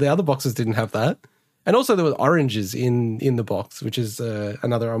that. The other boxes didn't have that. And also there were oranges in the box, which is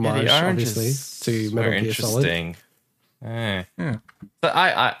another homage, obviously, to Metal Gear Solid. Interesting. But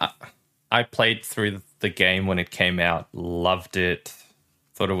I played through the game when it came out, loved it,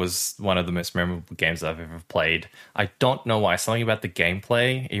 thought it was one of the most memorable games I've ever played. I don't know why. Something about the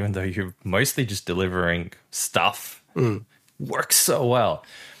gameplay, even though you're mostly just delivering stuff, works so well.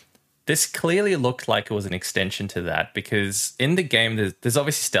 This clearly looked like it was an extension to that, because in the game, there's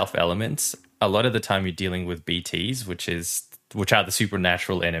obviously stealth elements. A lot of the time you're dealing with BTs, which are the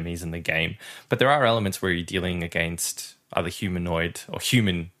supernatural enemies in the game. But there are elements where you're dealing against other humanoid or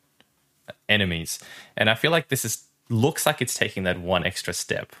human enemies. And I feel like this looks like it's taking that one extra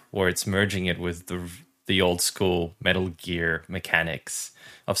step, where it's merging it with the old school Metal Gear mechanics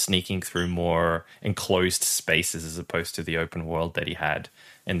of sneaking through more enclosed spaces as opposed to the open world that he had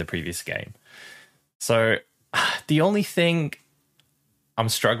in the previous game. So the only thing I'm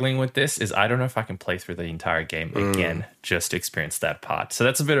struggling with this is I don't know if I can play through the entire game again just to experience that part. So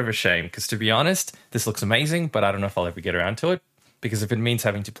that's a bit of a shame, because to be honest, this looks amazing, but I don't know if I'll ever get around to it. Because if it means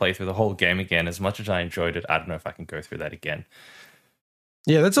having to play through the whole game again, as much as I enjoyed it, I don't know if I can go through that again.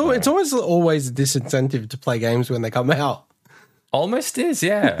 Yeah, it's always a disincentive to play games when they come out. Almost is,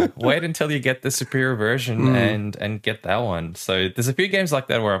 yeah. Wait until you get the superior version and get that one. So there's a few games like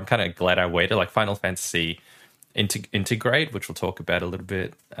that where I'm kind of glad I waited, like Final Fantasy Intergrade, which we'll talk about a little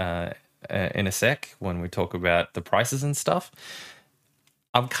bit in a sec when we talk about the prices and stuff.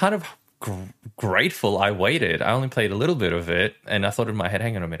 I'm kind of grateful I waited. I only played a little bit of it, and I thought in my head,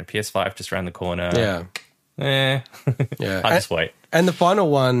 hang on a minute, PS5 just around the corner. Yeah. I'll just wait. And the final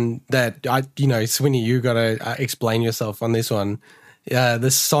one that Swinny, you got to explain yourself on this one. The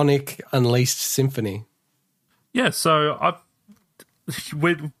Sonic Unleashed Symphony. Yeah, so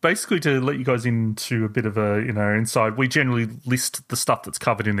we're basically, to let you guys into a bit of a inside. We generally list the stuff that's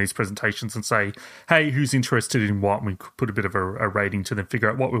covered in these presentations and say, hey, who's interested in what? And we put a bit of a rating to them, figure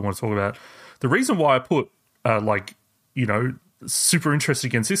out what we want to talk about. The reason why I put super interested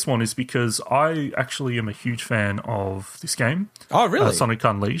against this one is because I actually am a huge fan of this game. Oh, really? Sonic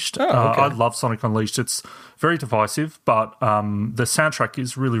Unleashed. Oh, okay. I love Sonic Unleashed. It's very divisive, but the soundtrack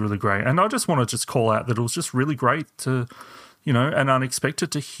is really, really great. And I just want to call out that it was just really great to, and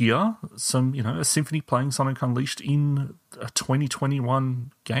unexpected to hear some, a symphony playing Sonic Unleashed in a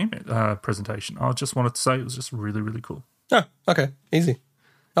 2021 game presentation. I just wanted to say it was just really, really cool. Oh, okay. Easy.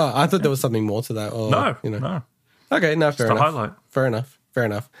 Oh, I thought there was something more to that. Or, No. Okay, no, fair enough. Highlight. Fair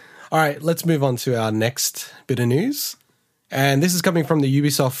enough. All right, let's move on to our next bit of news. And this is coming from the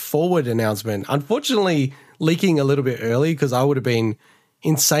Ubisoft Forward announcement. Unfortunately, leaking a little bit early, because I would have been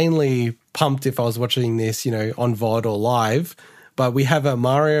insanely pumped if I was watching this, on VOD or live. But we have a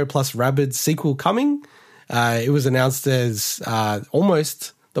Mario plus Rabbids sequel coming. It was announced as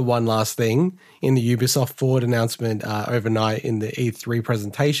almost the one last thing in the Ubisoft Forward announcement overnight in the E3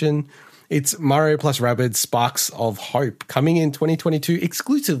 presentation. It's Mario plus Rabbids Sparks of Hope, coming in 2022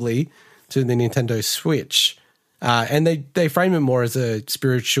 exclusively to the Nintendo Switch. And they frame it more as a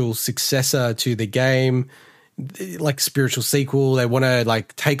spiritual successor to the game. like spiritual sequel. They want to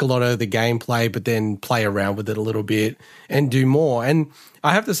like take a lot of the gameplay, but then play around with it a little bit and do more. And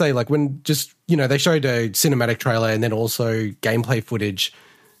I have to say, like when just, they showed a cinematic trailer and then also gameplay footage,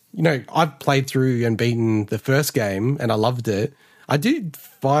 I've played through and beaten the first game and I loved it. I did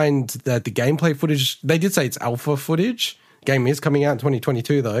find that the gameplay footage, they did say it's alpha footage. Game is coming out in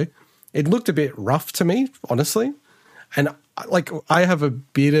 2022 though. It looked a bit rough to me, honestly. And like I have a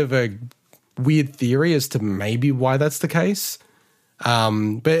bit of a weird theory as to maybe why that's the case.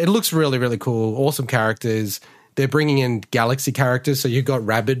 But it looks really, really cool. Awesome characters. They're bringing in Galaxy characters. So you've got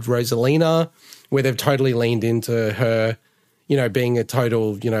Rabid Rosalina, where they've totally leaned into her, being a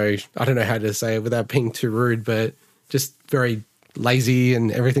total, I don't know how to say it without being too rude, but just very lazy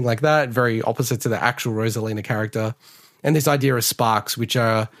and everything like that. Very opposite to the actual Rosalina character. And this idea of sparks, which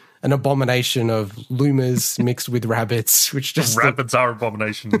are an abomination of Lumas mixed with rabbits, which just... Rabbits are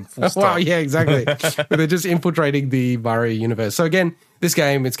abomination, full stop. Well, yeah, exactly. But they're just infiltrating the Mario universe. So again, this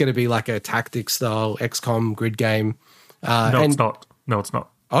game, it's going to be like a tactics style XCOM grid game. It's not. No, it's not.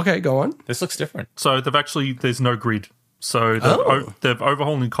 Okay, go on. This looks different. So there's no grid. So they've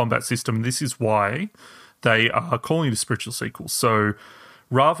overhauling the combat system. This is why they are calling it a spiritual sequel. So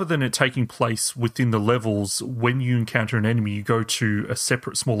rather than it taking place within the levels, when you encounter an enemy, you go to a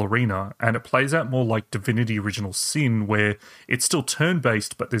separate small arena, and it plays out more like Divinity Original Sin, where it's still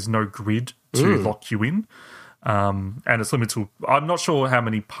turn-based, but there's no grid to lock you in. And it's limited to... I'm not sure how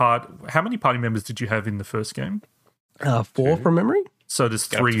many party members did you have in the first game? 4 from memory? So there's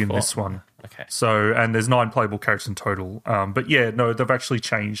 3 in this one. Okay. So, and there's 9 playable characters in total. But yeah, no, they've actually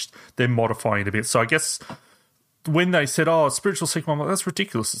changed. They're modifying it a bit. So I guess... when they said, spiritual sequel, I'm like, that's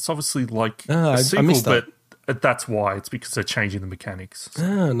ridiculous. It's obviously like a sequel, but that's why. It's because they're changing the mechanics.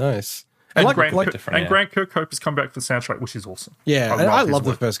 Oh, nice. And Grant Kirkhope has come back for the soundtrack, which is awesome. Yeah, I love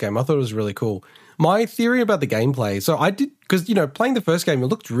the first game. I thought it was really cool. My theory about the gameplay, so I did, because, playing the first game, it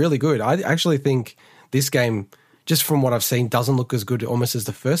looked really good. I actually think this game, just from what I've seen, doesn't look as good almost as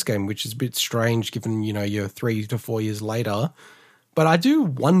the first game, which is a bit strange given, you're 3 to 4 years later. But I do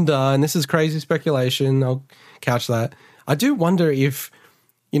wonder, and this is crazy speculation, I'll couch that. I do wonder if,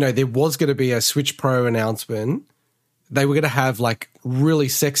 there was going to be a Switch Pro announcement. They were going to have like really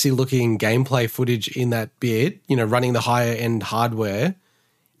sexy looking gameplay footage in that bit, running the higher end hardware.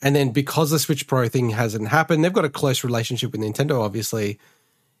 And then because the Switch Pro thing hasn't happened, they've got a close relationship with Nintendo, obviously.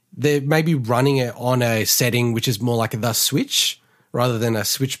 They're maybe running it on a setting which is more like the Switch rather than a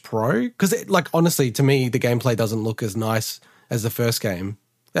Switch Pro. Because, honestly, to me, the gameplay doesn't look as nice as the first game.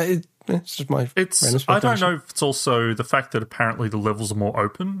 It's just my I don't know if it's also the fact that apparently the levels are more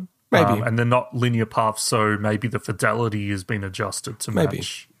open. Maybe. And they're not linear paths, so maybe the fidelity has been adjusted to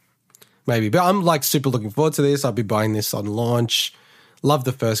match. Maybe. But I'm super looking forward to this. I'll be buying this on launch. Love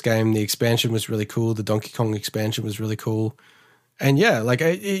the first game. The expansion was really cool. The Donkey Kong expansion was really cool. And yeah,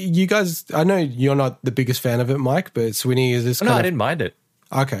 you guys, I know you're not the biggest fan of it, Mike, but Swinny, is this I didn't mind it.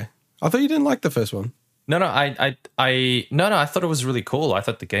 Okay. I thought you didn't like the first one. No, I thought it was really cool. I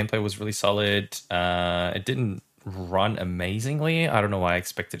thought the gameplay was really solid. It didn't run amazingly. I don't know why I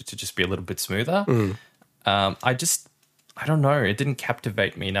expected it to just be a little bit smoother. I don't know. It didn't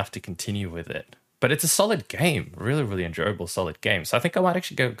captivate me enough to continue with it. But it's a solid game. Really, really enjoyable, solid game. So I think I might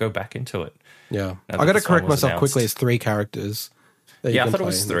actually go back into it. Yeah. I got to correct myself quickly. It's 3 characters. Yeah, I thought it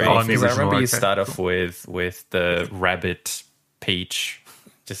was 3. Because I remember you start off with the Rabbit, Peach.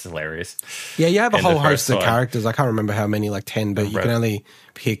 Just hilarious. Yeah, you have a whole host of characters. I can't remember how many, like 10, but you can only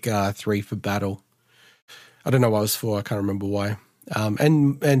pick 3 for battle. I don't know what it was for. I can't remember why.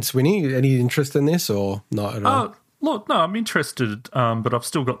 And Swinny, any interest in this or not at all? Look, no, I'm interested, but I've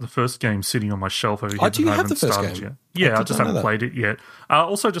still got the first game sitting on my shelf over here. Do you have the first game? Yet. Yeah, I just haven't played it yet.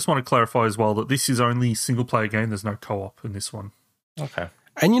 Also, just want to clarify as well that this is only single-player game. There's no co-op in this one. Okay.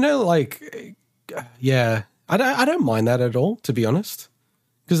 And I don't mind that at all, to be honest.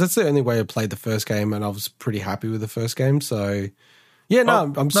 Because that's the only way I played the first game, and I was pretty happy with the first game. So, yeah,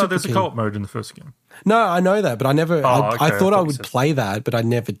 I'm super there's keen. a co-op mode in the first game. No, I know that, but I never. I thought I would play that, but I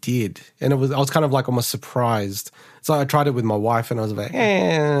never did, and I was kind of like almost surprised. So I tried it with my wife, and I was like,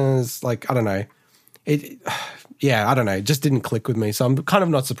 it's like I don't know, I don't know, it just didn't click with me. So I'm kind of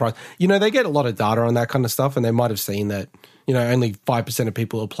not surprised. They get a lot of data on that kind of stuff, and they might have seen that. Only 5% of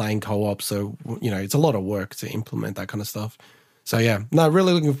people are playing co-op, so it's a lot of work to implement that kind of stuff. So yeah, no,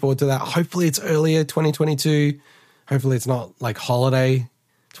 really looking forward to that. Hopefully it's earlier 2022. Hopefully it's not like holiday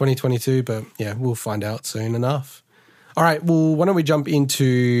 2022, but yeah, we'll find out soon enough. All right, well, why don't we jump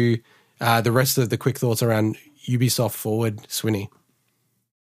into the rest of the quick thoughts around Ubisoft Forward, Swinny?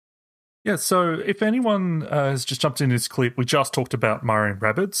 Yeah, so if anyone has just jumped into this clip, we just talked about Mario and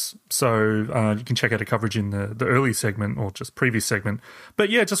Rabbids. So you can check out a coverage in the early segment or just previous segment.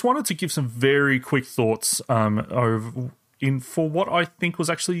 But yeah, just wanted to give some very quick thoughts for what I think was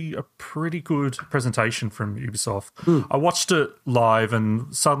actually a pretty good presentation from Ubisoft. I watched it live,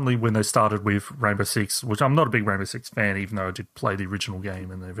 and suddenly when they started with Rainbow Six, which I'm not a big Rainbow Six fan, even though I did play the original game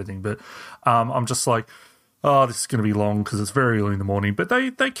and everything, but I'm just like, oh, this is going to be long because it's very early in the morning. But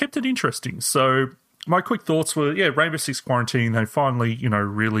they kept it interesting. So my quick thoughts were, yeah, Rainbow Six Quarantine, they finally,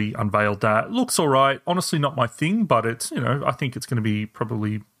 really unveiled that. Looks all right. Honestly, not my thing, but it's, I think it's going to be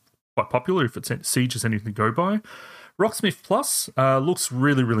probably quite popular if it's Siege is anything to go by. Rocksmith Plus looks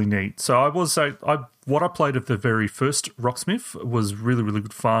really, really neat. So what I played of the very first Rocksmith was really, really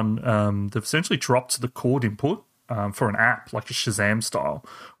good fun. They've essentially dropped the chord input for an app, like a Shazam style,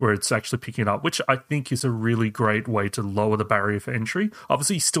 where it's actually picking it up, which I think is a really great way to lower the barrier for entry.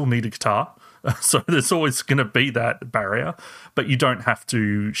 Obviously, you still need a guitar, so there's always going to be that barrier, but you don't have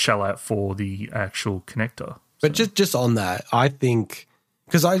to shell out for the actual connector. But just on that, I think,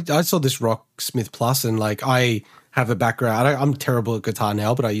 because I saw this Rocksmith Plus, and like I have a background. I'm terrible at guitar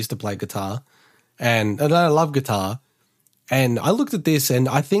now, but I used to play guitar, and I love guitar. And I looked at this, and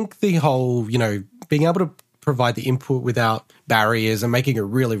I think the whole, being able to provide the input without barriers and making it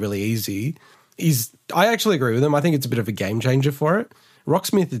really, really easy I actually agree with them. I think it's a bit of a game changer for it.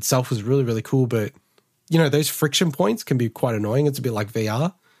 Rocksmith itself was really, really cool, but those friction points can be quite annoying. It's a bit like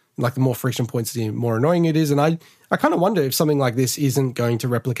VR. Like the more friction points, the more annoying it is. And I kind of wonder if something like this isn't going to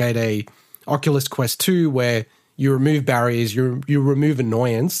replicate a Oculus Quest 2 where you remove barriers, you remove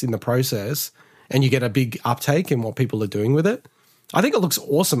annoyance in the process, and you get a big uptake in what people are doing with it. I think it looks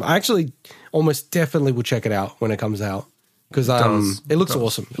awesome. I actually almost definitely will check it out when it comes out because it looks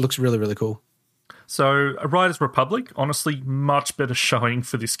awesome. It looks really, really cool. So, Riders Republic, honestly, much better showing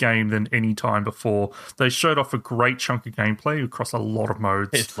for this game than any time before. They showed off a great chunk of gameplay across a lot of modes.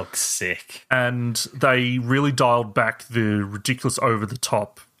 It looks sick. And they really dialed back the ridiculous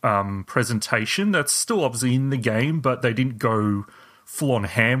over-the-top presentation that's still obviously in the game, but they didn't go full-on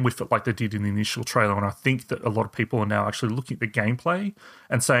ham with it like they did in the initial trailer. And I think that a lot of people are now actually looking at the gameplay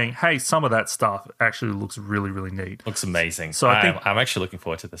and saying, hey, some of that stuff actually looks really, really neat. Looks amazing. So I'm actually looking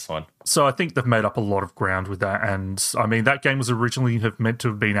forward to this one. So I think they've made up a lot of ground with that. And I mean, that game was originally meant to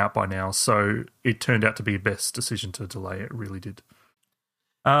have been out by now, so it turned out to be the best decision to delay it. It really did.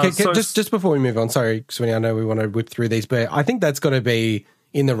 Just before we move on, sorry, Sweeney, I know we want to whip through these, but I think that's got to be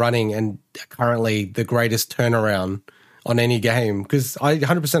in the running and currently the greatest turnaround on any game, because I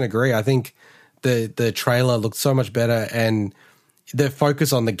 100% agree. I think the trailer looked so much better, and the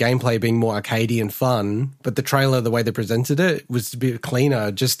focus on the gameplay being more arcadey and fun, but the trailer, the way they presented it, was a bit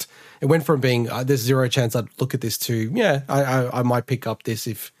cleaner. Just it went from being there's zero chance I'd look at this to I might pick up this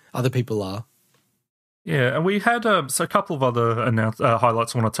if other people are. Yeah, and we had a couple of other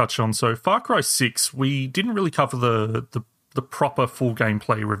highlights I want to touch on. So Far Cry 6, we didn't really cover the proper full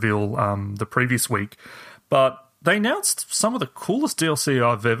gameplay reveal the previous week, but they announced some of the coolest DLC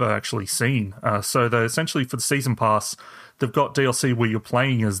I've ever actually seen. So they essentially, for the Season Pass, they've got DLC where you're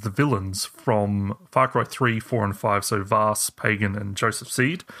playing as the villains from Far Cry 3, 4, and 5, so Vaas, Pagan, and Joseph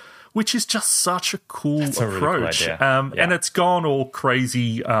Seed, which is just such a cool approach. Really cool idea. And it's gone all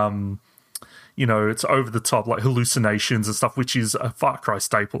crazy, it's over the top, like hallucinations and stuff, which is a Far Cry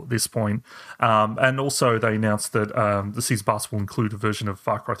staple at this point. And also they announced that the Season Pass will include a version of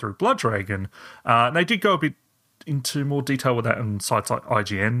Far Cry 3 Blood Dragon. And they did go a bit into more detail with that on sites like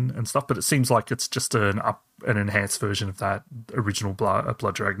IGN and stuff, but it seems like it's just an enhanced version of that original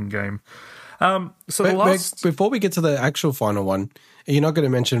Blood Dragon game. Before we get to the actual final one, are you not going to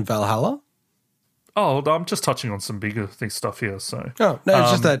mention Valhalla? Oh, I'm just touching on some bigger stuff here. So,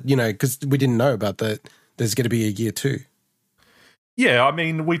 it's just that because we didn't know about that. There's going to be a year 2. Yeah, I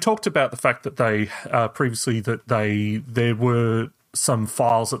mean, we talked about the fact that they previously that there were some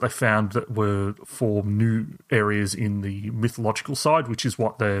files that they found that were for new areas in the mythological side, which is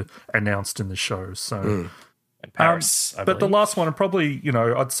what they announced in the show. So, in Paris, but the last one, and probably,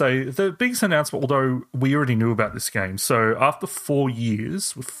 I'd say the biggest announcement, although we already knew about this game. So after 4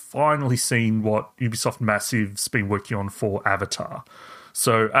 years, we've finally seen what Ubisoft Massive's been working on for Avatar.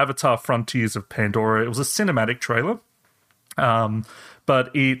 So Avatar Frontiers of Pandora, it was a cinematic trailer,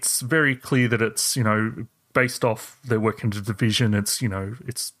 but it's very clear that it's, based off their work in The Division. It's,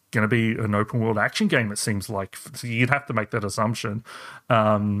 it's going to be an open world action game, it seems like. So you'd have to make that assumption.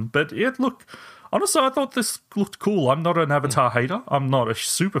 But yeah, look, honestly, I thought this looked cool. I'm not an Avatar hater. I'm not a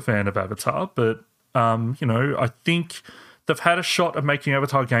super fan of Avatar, but, I think they've had a shot of making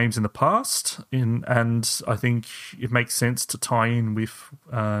Avatar games in the past, and I think it makes sense to tie in with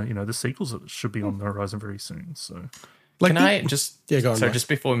the sequels that should be on the horizon very soon. So, Can I just go on, Mike. just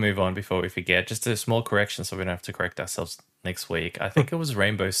before we move on, before we forget, just a small correction so we don't have to correct ourselves next week. I think it was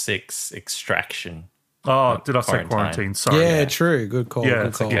Rainbow Six Extraction. did I say quarantine? Sorry. Yeah, true. Good call. Yeah, good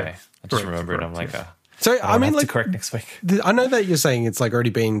it's call. Okay, I just Correct, remembered. I'm correct, like, So I mean, have to correct next week. I know that you're saying it's like already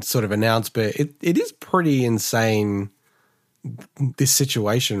been sort of announced, but it is pretty insane, this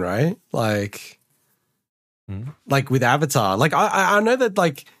situation, right? Like with Avatar. Like I know that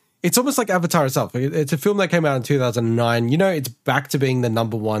like it's almost like Avatar itself. It's a film that came out in 2009. You know, it's back to being the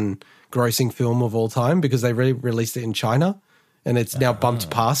number one grossing film of all time because they released it in China, and it's now bumped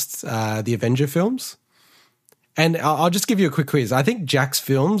past the Avenger films. And I'll just give you a quick quiz. I think Jack's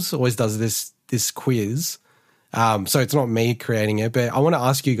Films always does this quiz. So it's not me creating it, but I want to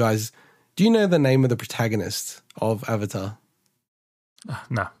ask you guys, do you know the name of the protagonist of Avatar?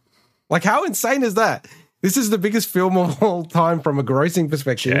 No. Like, how insane is that? This is the biggest film of all time from a grossing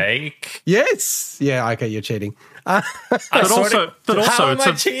perspective. Jake. Yes. Yeah, okay, you're cheating. But also, How am it's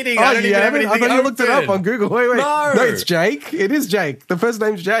I cheating? Oh, I don't you even have haven't? anything I thought you looked it up open. on Google. Wait. No. It's Jake. It is Jake. The first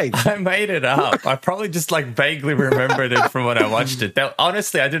name's Jake. I made it up. I probably just like vaguely remembered it from when I watched it.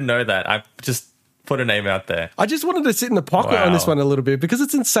 Honestly, I didn't know that. I just put a name out there. I just wanted to sit in the pocket on this one a little bit because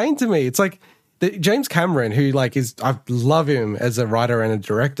it's insane to me. It's like James Cameron, who like I love him as a writer and a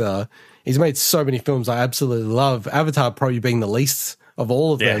director. He's made so many films I absolutely love. Avatar probably being the least of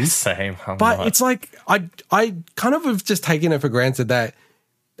all of them. Yeah, same. It's like I kind of have just taken it for granted that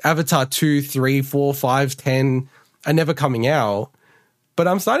Avatar 2, 3, 4, 5, 10 are never coming out. But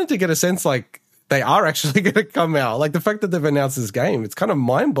I'm starting to get a sense like they are actually going to come out. Like the fact that they've announced this game, it's kind of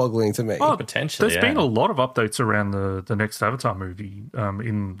mind-boggling to me. Oh, potentially, there's been a lot of updates around the next Avatar movie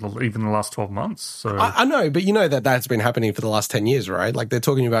in even the last 12 months. So I know, but you know that's been happening for the last 10 years, right? Like they're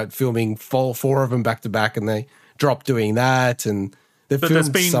talking about filming four of them back to back, and they dropped doing that, and they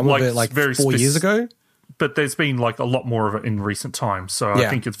filmed some of it like 4 years ago. But there's been like a lot more of it in recent times. So I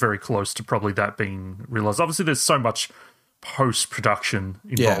think it's very close to probably that being realized. Obviously, there's so much post-production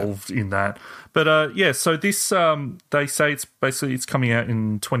involved in that. But so this, they say it's coming out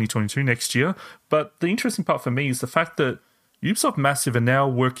in 2022 next year. But the interesting part for me is the fact that Ubisoft Massive are now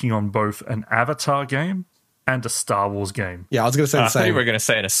working on both an Avatar game and a Star Wars game. Yeah, I was going to say the I thought you same. were going to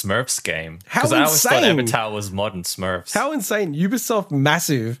say in a Smurfs game. How Because I always thought insane. Avatar was modern Smurfs. How insane. Ubisoft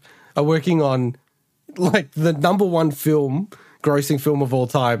Massive are working on like the number one grossing film of all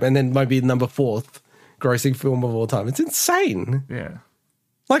time, and then maybe number 4th grossing film of all time. It's insane. Yeah.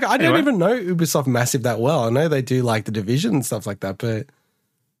 Like, I don't Anyway. even know Ubisoft Massive that well. I know they do like the Division and stuff like that, but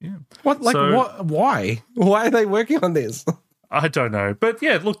what? Like, So- what? Why? Why are they working on this? I don't know. But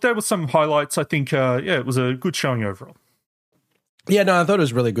yeah, look, there were some highlights. I think, it was a good showing overall. Yeah, no, I thought it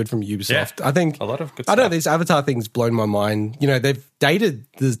was really good from Ubisoft. Yeah, I think a lot of good I don't know, stuff. this Avatar thing's blown my mind. You know, they've dated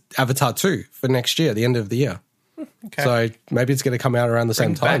the Avatar 2 for next year, the end of the year. Okay. So maybe it's going to come out around the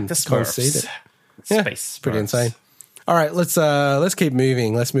same time. Back the Can't see Smurfs. it. Yeah, Space pretty Smurfs. insane. All right, let's keep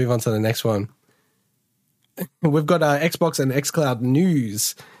moving. Let's move on to the next one. We've got Xbox and xCloud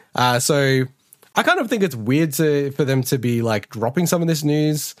news. So I kind of think it's weird for them to be like dropping some of this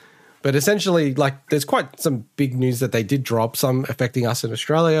news, but essentially, like, there's quite some big news that they did drop, some affecting us in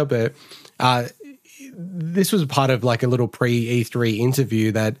Australia. But this was part of like a little pre-E3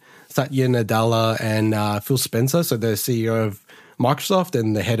 interview that Satya Nadella and Phil Spencer, so the CEO of Microsoft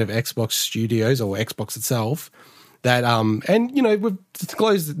and the head of Xbox Studios or Xbox itself, that and you know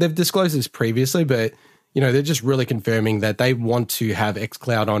they've disclosed this previously, but you know they're just really confirming that they want to have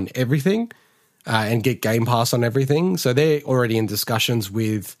xCloud on everything and get Game Pass on everything. So they're already in discussions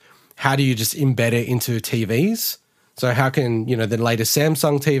with how do you just embed it into TVs. So how can the latest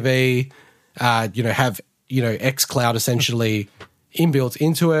Samsung TV have xCloud essentially inbuilt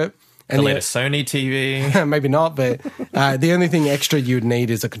into it. The latest Sony TV. Maybe not, but the only thing extra you'd need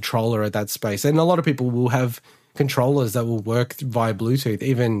is a controller at that space. And a lot of people will have controllers that will work via Bluetooth,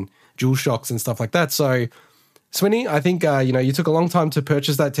 even DualShocks and stuff like that. So, Swinny, I think you took a long time to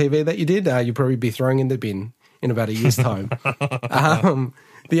purchase that TV that you did. You'll probably be throwing in the bin in about a year's time.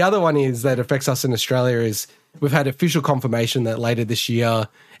 The other one is that affects us in Australia is we've had official confirmation that later this year,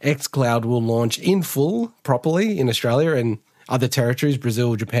 xCloud will launch in full properly in Australia and other territories,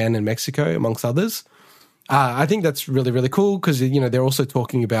 Brazil, Japan, and Mexico, amongst others. I think that's really, really cool because, they're also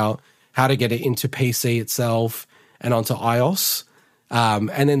talking about how to get it into PC itself and onto iOS.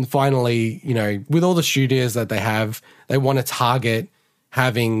 And then finally, with all the studios that they have, they want to target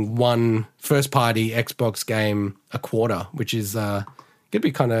having one first-party Xbox game a quarter, which is It'd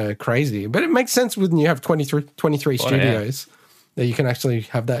be kind of crazy. But it makes sense when you have 23 studios that you can actually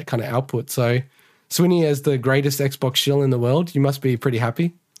have that kind of output. So, Swinny, as the greatest Xbox shill in the world, you must be pretty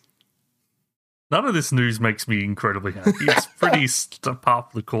happy. None of this news makes me incredibly happy. It's pretty par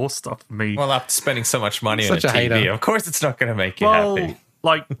for the course stuff for me. Well, after spending so much money on a Such a TV, hater. of course it's not going to make you happy.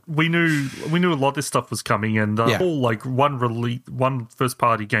 Like we knew a lot of this stuff was coming, and the whole like one first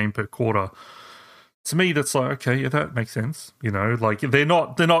party game per quarter. To me, that's like, okay, yeah, that makes sense. You know, like they're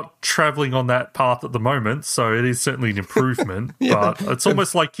not traveling on that path at the moment, so it is certainly an improvement. But it's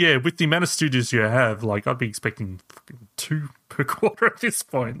almost like, with the amount of studios you have, like I'd be expecting 2 per quarter at this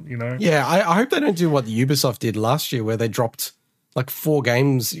point. You know? Yeah, I hope they don't do what the Ubisoft did last year, where they dropped like 4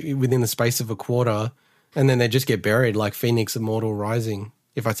 games within the space of a quarter, and then they just get buried, like Phoenix Immortal Rising.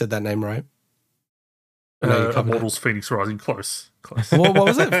 If I said that name right. Immortals Phoenix Rising, close. What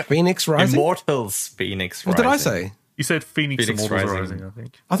was it? Phoenix Rising? Immortals Phoenix Rising. What did I say? You said Phoenix Immortals Rising. Rising, I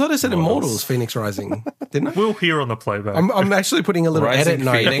think. I thought I said Immortals Phoenix Rising, didn't I? We'll hear on the playback. I'm actually putting a little Rising edit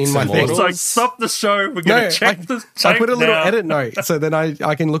note Phoenix in my Immortals. thing. It's like, stop the show. We're going to check the tape I put a little now. edit note so then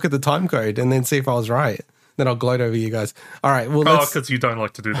I can look at the time code and then see if I was right. Then I'll gloat over you guys. All right. Well, because you don't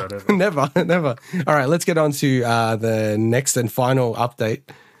like to do that ever. Never. All right, let's get on to the next and final update.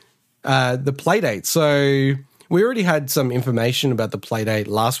 The Playdate. So we already had some information about the Playdate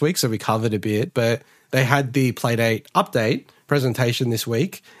last week, so we covered a bit, but they had the Playdate update presentation this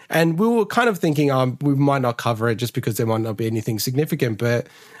week, and we were kind of thinking we might not cover it just because there might not be anything significant, but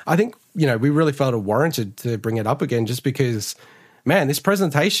I think, we really felt it warranted to bring it up again just because, man, this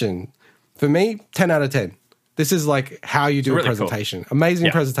presentation, for me, 10 out of 10. This is like how you do really a presentation. cool.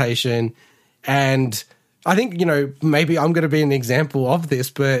 Amazing presentation, and I think, maybe I'm going to be an example of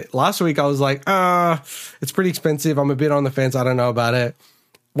this, but last week I was like, it's pretty expensive. I'm a bit on the fence. I don't know about it.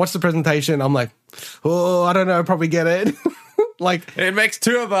 Watch the presentation. I'm like, I don't know. Probably get it. Like, it makes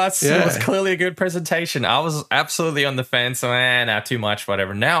 2 of us. Yeah. It was clearly a good presentation. I was absolutely on the fence. Not too much,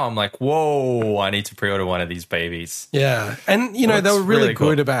 whatever. Now I'm like, whoa, I need to pre-order one of these babies. yeah. And, they Looks were really really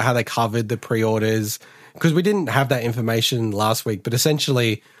good cool. about how they covered the pre-orders because we didn't have that information last week, but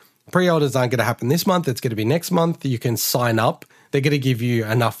essentially pre-orders aren't going to happen this month. It's going to be next month. You can sign up. They're going to give you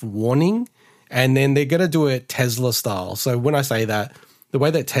enough warning, and then they're going to do it Tesla style. So when I say that, the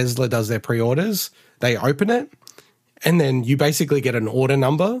way that Tesla does their pre-orders, they open it, and then you basically get an order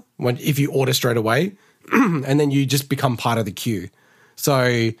number if you order straight away, and then you just become part of the queue.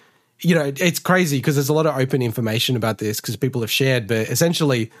 So, it's crazy because there's a lot of open information about this because people have shared, but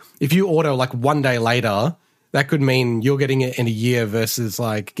essentially if you order like 1 day later, that could mean you're getting it in a year versus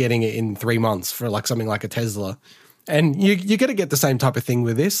like getting it in 3 months for like something like a Tesla. And you're going to get the same type of thing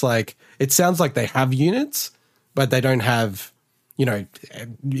with this. Like, it sounds like they have units, but they don't have,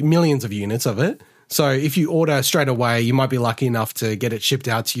 millions of units of it. So if you order straight away, you might be lucky enough to get it shipped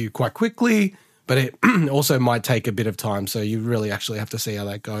out to you quite quickly, but it also might take a bit of time. So you really actually have to see how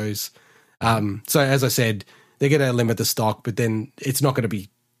that goes. So as I said, they're going to limit the stock, but then it's not going to be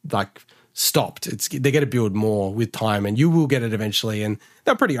like stopped. They're going to build more with time, and you will get it eventually. And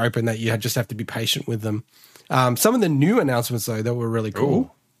they're pretty open that you just have to be patient with them. Some of the new announcements, though, that were really cool.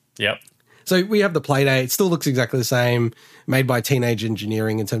 Ooh. Yep. So we have the Playdate. It still looks exactly the same, made by Teenage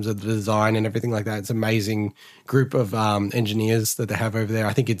Engineering in terms of the design and everything like that. It's an amazing group of engineers that they have over there.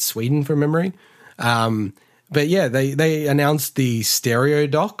 I think it's Sweden from memory. But yeah, they announced the stereo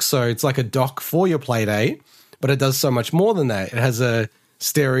dock. So it's like a dock for your Playdate, but it does so much more than that. It has a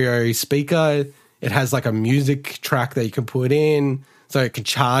stereo speaker. It has like a music track that you can put in so it can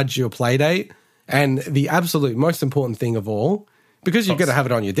charge your Playdate. And the absolute most important thing of all, because you're going to have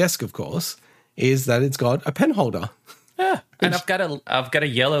it on your desk, of course, is that it's got a pen holder. Yeah. And I've got a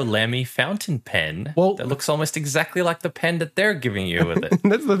yellow Lamy fountain pen that looks almost exactly like the pen that they're giving you with it.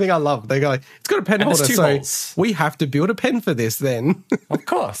 That's the thing I love. They go like, it's got a pen holder, there's 2 so holes. we have to build a pen for this then. Of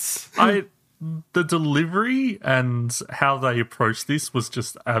course. The delivery and how they approached this was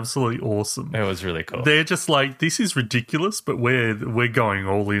just absolutely awesome. It was really cool. They're just like, this is ridiculous, but we're going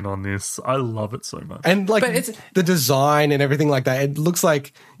all in on this. I love it so much. And like But it's- the design and everything like that, it looks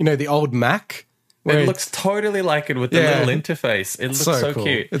like, the old Mac. It looks totally like it with the little interface. It looks so cool.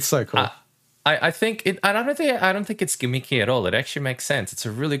 cute. It's so cool. I think it. I don't think it's gimmicky at all. It actually makes sense. It's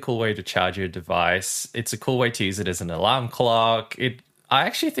a really cool way to charge your device. It's a cool way to use it as an alarm clock. I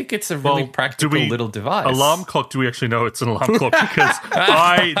actually think it's a really practical little device. Alarm clock, do we actually know it's an alarm clock? Because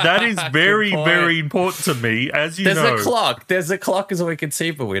that is very, very important to me, as you know. There's a clock as we can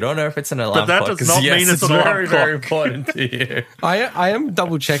see, but we don't know if it's an alarm that clock. does not mean it's an alarm very, very clock. important to you. I am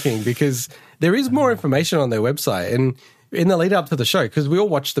double checking because there is more information on their website. And in the lead up to the show, because we all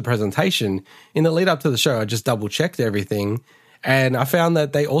watched the presentation, in the lead up to the show, I just double checked everything. And I found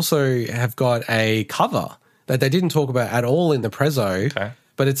that they also have got a cover that they didn't talk about at all in the Prezzo. Okay.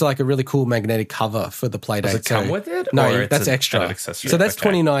 But it's like a really cool magnetic cover for the Playdate. Does it come with it? No, or it's that's an extra. accessory? So that's Okay.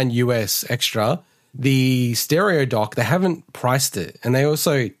 $29 US extra. The stereo dock, they haven't priced it. And they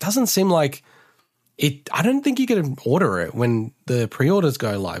also, it doesn't seem like it, I don't think you can order it when the pre-orders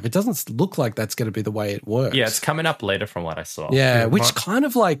go live. It doesn't look like that's going to be the way it works. Yeah, it's coming up later from what I saw. Yeah, which kind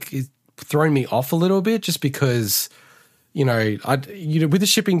of like is throwing me off a little bit just because, with the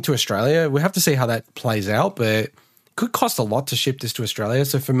shipping to Australia, we have to see how that plays out, but it could cost a lot to ship this to Australia.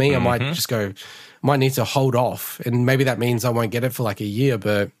 So for me, I might might need to hold off, and maybe that means I won't get it for like a year,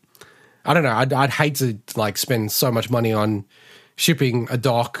 but I don't know. I'd hate to like spend so much money on shipping a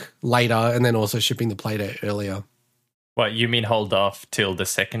dock later and then also shipping the Playdate earlier. What, you mean hold off till the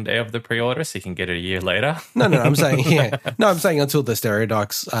second day of the pre-order so you can get it a year later? No, I'm saying, I'm saying until the stereo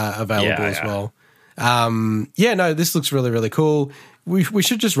docks are available as well. This looks really, really cool. We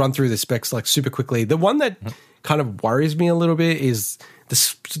should just run through the specs like super quickly. The one that kind of worries me a little bit is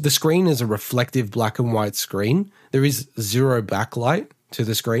the screen is a reflective black and white screen. There is zero backlight to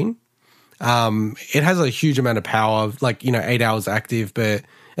the screen. It has a huge amount of power, 8 hours active, but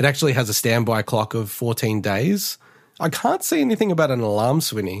it actually has a standby clock of 14 days. I can't see anything about an alarm,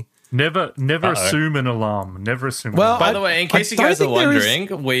 Swinny. Never assume an alarm. Never assume. Well, By the way, in case you don't guys are think there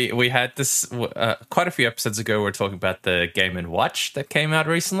is- wondering, we had this quite a few episodes ago. We were talking about the Game & Watch that came out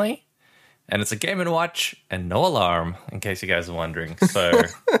recently. And it's a Game & Watch and no alarm, in case you guys are wondering. So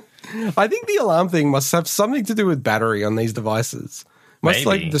I think the alarm thing must have something to do with battery on these devices. Must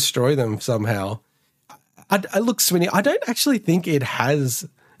Maybe. destroy them somehow. I look, Swinny, I don't actually think it has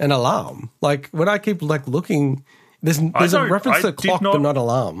an alarm. Like when I keep looking, there's a reference to clock but not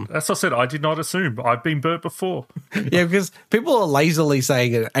alarm. As I said, I did not assume. I've been burnt before. Yeah, because people are lazily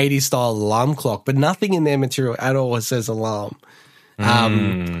saying an 80s style alarm clock, but nothing in their material at all says alarm.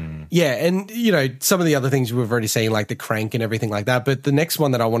 Yeah, and some of the other things we've already seen, like the crank and everything like that. But the next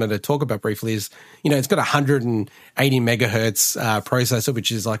one that I wanted to talk about briefly is, it's got a 180 megahertz processor,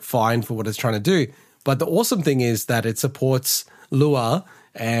 which is like fine for what it's trying to do. But the awesome thing is that it supports Lua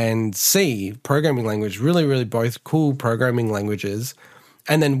and C programming language, really, really both cool programming languages.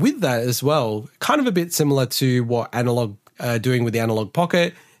 And then with that as well, kind of a bit similar to what Analog doing with the Analog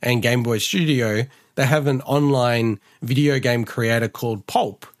Pocket and Game Boy Studio, they have an online video game creator called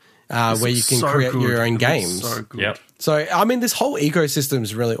Pulp, where you can create your own games. So good. yep. So, I mean, this whole ecosystem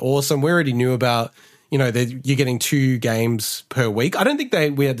is really awesome. We already knew about, that you're getting 2 games per week. I don't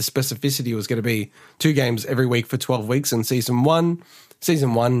think we had the specificity it was going to be 2 games every week for 12 weeks in season 1.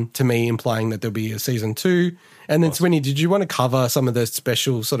 Season 1, to me, implying that there'll be a season 2. And then, Swinny, did you want to cover some of the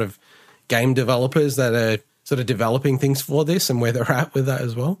special sort of game developers that are sort of developing things for this and where they're at with that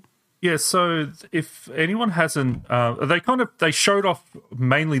as well? Yeah, so if anyone hasn't, they showed off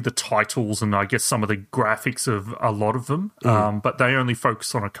mainly the titles and I guess some of the graphics of a lot of them, but they only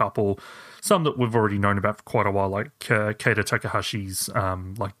focus on a couple, some that we've already known about for quite a while, like Keita Takahashi's,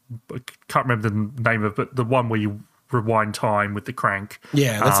 can't remember the name of it, but the one where you rewind time with the crank.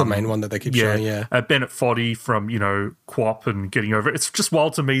 Yeah, that's the main one that they keep showing, yeah. Bennett Foddy from, QWOP and getting over it. It's just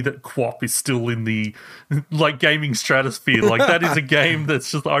wild to me that QWOP is still in the, gaming stratosphere. That is a game that's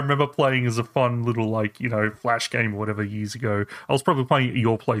just, I remember playing as a fun little, Flash game or whatever years ago. I was probably playing at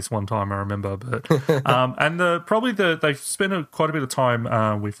your place one time, I remember. But and they've spent quite a bit of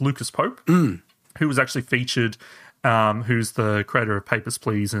time with Lucas Pope, who was actually featured who's the creator of Papers,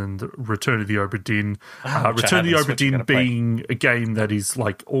 Please and Return of the Obra Dinn. Return of the Obra Dinn being a game that is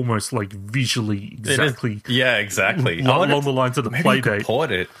almost visually exactly. Yeah, exactly. Along the lines of the Maybe you could Playdate.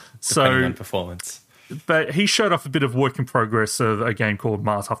 port it depending on performance. But he showed off a bit of work in progress of a game called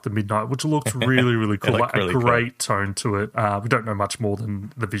Mars After Midnight, which looked really, really cool. Really a great tone to it. We don't know much more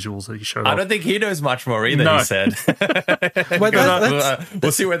than the visuals that he showed off. I don't think he knows much more either, No. he said.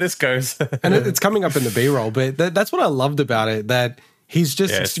 We'll see where this goes. And it's coming up in the B-roll, but that's what I loved about it, that he's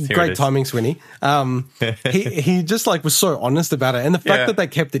just Yes, here it great is. timing, Swinny. He just was so honest about it. And the fact that they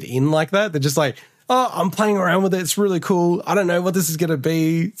kept it in like that, they're just I'm playing around with it. It's really cool. I don't know what this is going to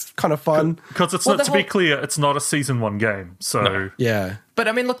be. It's kind of fun. Because it's not, to be clear, it's not a season 1 game. So Yeah. But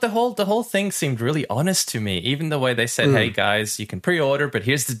I mean, look, the whole thing seemed really honest to me. Even the way they said, "Hey guys, you can pre-order, but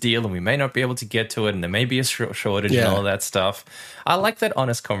here's the deal, and we may not be able to get to it, and there may be a shortage and all of that stuff." I like that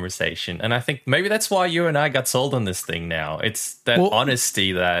honest conversation, and I think maybe that's why you and I got sold on this thing. Now it's that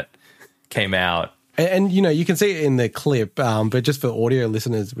honesty that came out, and you can see it in the clip, but just for audio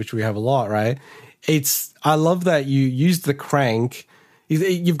listeners, which we have a lot, right? I love that you used the crank.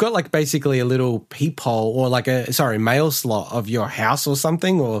 You've got basically a little peephole or mail slot of your house or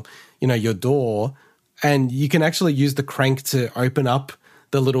something, or your door, and you can actually use the crank to open up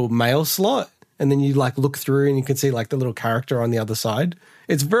the little mail slot, and then you like look through and you can see like the little character on the other side.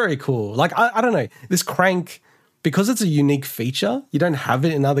 It's very cool. Like, I don't know, this crank, because it's a unique feature, you don't have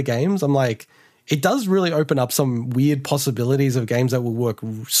it in other games. I'm like, it does really open up some weird possibilities of games that will work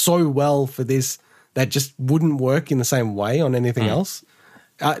so well for this that just wouldn't work in the same way on anything else.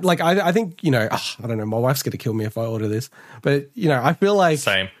 I think, you know, I don't know, my wife's going to kill me if I order this, but, you know, I feel like,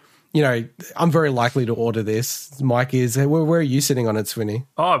 Same. you know, I'm very likely to order this. Mike is, where are you sitting on it, Swinny?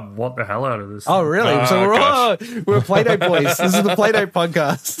 I want the hell out of this. Oh, really? So we're Play-Doh boys. This is the Play-Doh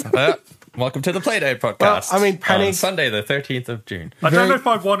podcast. Welcome to the Play-Doh podcast. Well, I mean, Panic- on Sunday, the 13th of June. I don't know if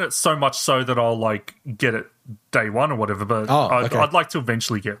I want it so much so that I'll like get it day one or whatever, but I'd like to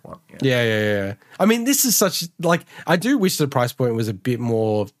eventually get one. Yeah. I mean, this is such, like, I do wish the price point was a bit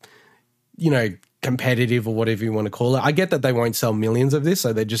more, you know, competitive or whatever you want to call it. I get that they won't sell millions of this,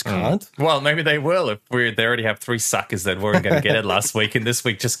 so they just can't. Well, maybe they will if they already have 3 suckers that weren't going to get it last week and this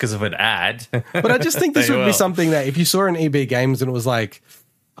week just because of an ad. But I just think this They would be will. something that if you saw an EB Games and it was like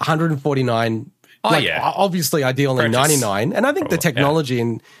 149, obviously ideally Purchase. 99, and I think the technology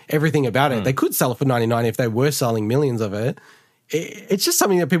and everything about it, they could sell it for 99 if they were selling millions of it. It's just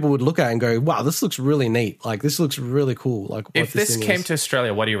something that people would look at and go, wow, this looks really neat. Like, this looks really cool. Like, what If this thing came is. to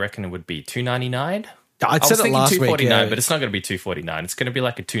Australia, what do you reckon it would be? $299? I was said it thinking last week, $249, yeah. but it's not going to be $249. It's going to be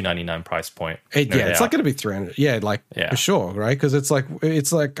like a $299 price point. It's No not doubt. going to be 300. Yeah, like Yeah. for sure, right? Because it's like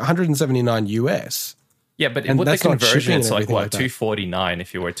 179 US. Yeah, but And with the that's not conversion, shipping it's and like everything what, like that. $249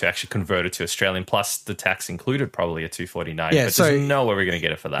 if you were to actually convert it to Australian, plus the tax included, probably a $249. Yeah, but so there's no way we're going to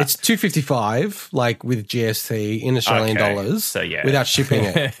get it for that. It's 255, like with GST in Australian Okay, dollars, so yeah. without shipping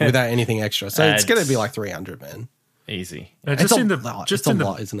it, without anything extra. So it's And- going to be like 300, man. Easy. And It's just a in the lot, just it's a in the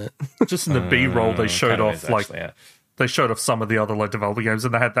lot, isn't it? just in the B roll, they showed Kind of off is, like actually, yeah. they showed off some of the other like developer games,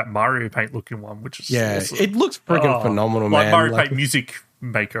 and they had that Mario Paint looking one, which is Yeah, awesome. it looks freaking phenomenal, like man. Mario Like, Paint Music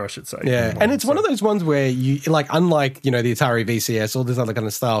Maker, I should say. yeah, and it's one of those ones where you like, unlike, you know, the Atari VCS, all this other kind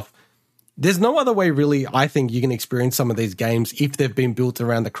of stuff. There's no other way, really. I think you can experience some of these games if they've been built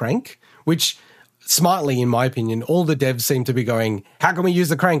around the crank, which. Smartly, in my opinion, all the devs seem to be going, how can we use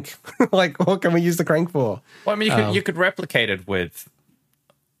the crank? Like, what can we use the crank for? Well, I mean, you could replicate it with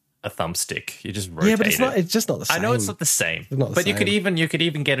a thumbstick. You just rotate Yeah, but it's it. not. It's just not the same. I know it's not the same, not the but you could same.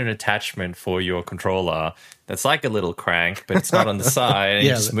 even get an attachment for your controller that's like a little crank, but it's not on the side, and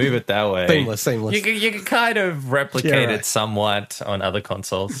Yeah, you just move it that way. Seamless. You can kind of replicate Yeah, right. it somewhat on other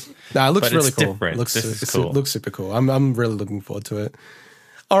consoles. No, it looks But really it's cool. different. Looks, This is it's- cool. It looks super cool. I'm really looking forward to it.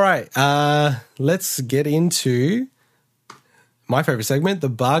 All right, let's get into my favorite segment, the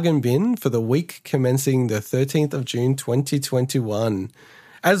bargain bin for the week commencing the 13th of June, 2021.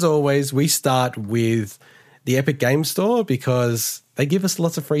 As always, we start with the Epic Game Store because they give us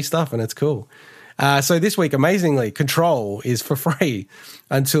lots of free stuff and it's cool. So this week, amazingly, Control is for free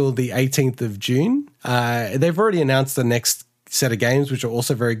until the 18th of June. They've already announced the next set of games, which are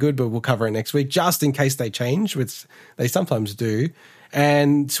also very good, but we'll cover it next week, just in case they change, which they sometimes do.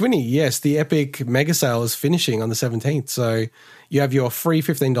 And Swinny, yes, the Epic Mega Sale is finishing on the 17th. So you have your free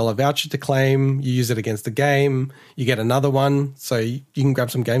 $15 voucher to claim. You use it against the game. You get another one. So you can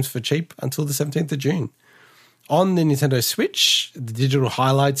grab some games for cheap until the 17th of June. On the Nintendo Switch, the digital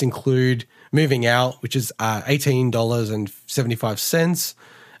highlights include Moving Out, which is $18.75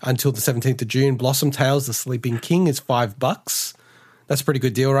 until the 17th of June. Blossom Tales, The Sleeping King is $5. That's a pretty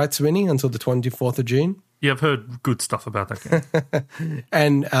good deal, right, Swinny? Until the 24th of June. Yeah, I've heard good stuff about that game.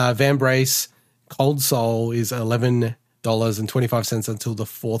 And Vambrace Cold Soul is $11.25 until the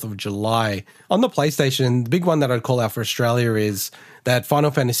 4th of July. On the PlayStation, the big one that I'd call out for Australia is that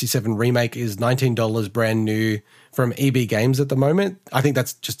Final Fantasy VII Remake is $19 brand new from EB Games at the moment. I think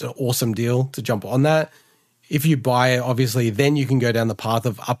that's just an awesome deal to jump on that. If you buy it, obviously, then you can go down the path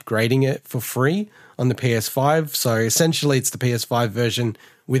of upgrading it for free on the PS5. So essentially, it's the PS5 version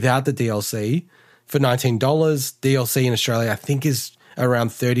without the DLC for $19. DLC in Australia, I think, is around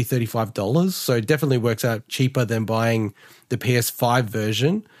 $30, $35. So it definitely works out cheaper than buying the PS5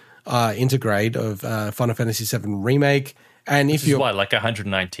 version, Intergrade of Final Fantasy VII Remake. And if This is you're what, like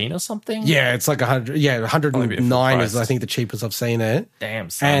 119 or something? yeah, it's like 100. Yeah, Probably be 109 is full I think the cheapest I've seen it.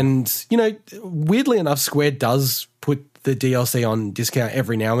 Damn, son. And you know, weirdly enough, Square does put the DLC on discount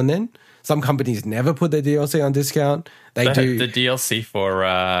every now and then. Some companies never put their DLC on discount. They do. The DLC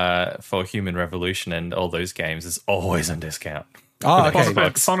for Human Revolution and all those games is always on discount. Oh, okay.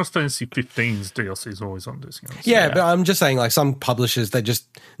 Final Fantasy 15's DLC is always on discount. Yeah, but I'm just saying, like, some publishers, they just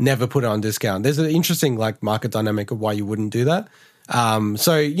never put it on discount. There's an interesting, like, market dynamic of why you wouldn't do that.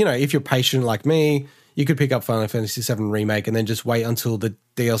 So, you know, if you're patient like me, you you could pick up Final Fantasy VII Remake and then just wait until the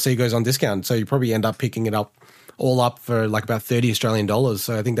DLC goes on discount. So you probably end up picking it up all up for like about 30 Australian dollars.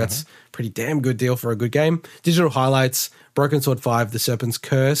 So I think that's pretty damn good deal for a good game. Digital highlights, Broken Sword 5, The Serpent's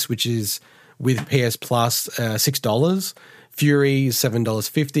Curse, which is with PS Plus, $6. Fury,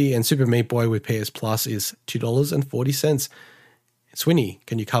 $7.50. And Super Meat Boy with PS Plus is $2.40. Swinny,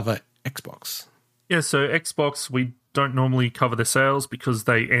 can you cover Xbox? Yeah, so Xbox, we don't normally cover their sales because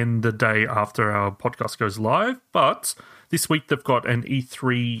they end the day after our podcast goes live. But this week they've got an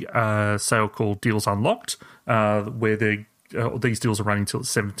E3 sale called Deals Unlocked, where these deals are running until the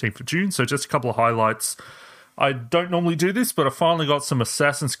 17th of June. So just a couple of highlights. I don't normally do this, but I finally got some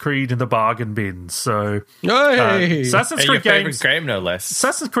Assassin's Creed in the bargain bin. So Assassin's Creed games, game, no less.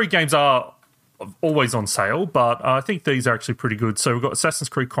 Assassin's Creed games are always on sale, but I think these are actually pretty good. So we've got Assassin's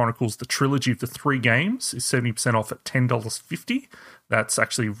Creed Chronicles, the trilogy of the 3 games, is 70% off at $10.50. That's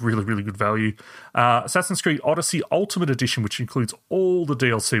actually really, really good value. Assassin's Creed Odyssey Ultimate Edition, which includes all the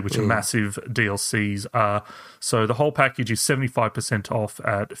DLC, which are massive DLCs. So the whole package is 75% off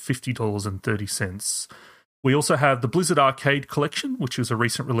at $50.30. We also have the Blizzard Arcade Collection, which is a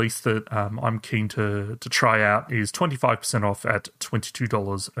recent release that I'm keen to try out, is 25% off at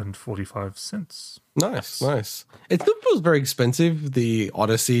 $22.45. Nice. It was very expensive, the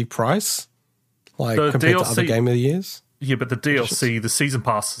Odyssey price, like the compared DLC, to other Game of the Years. Yeah, but the DLC, the season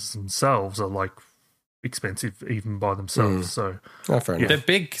passes themselves are like expensive even by themselves. So fair enough. They're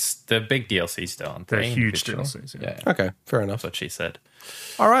big DLCs though, aren't they? They're huge DLCs. Yeah. Okay, fair enough. That's what she said.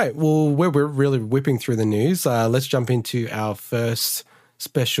 All right. Well, we're really whipping through the news. Let's jump into our first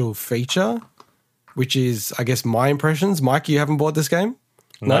special feature, which is, I guess, my impressions. Mike, you haven't bought this game?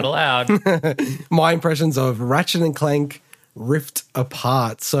 Not allowed. My impressions of Ratchet and Clank Rift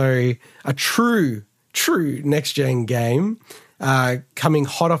Apart. So a true next-gen game coming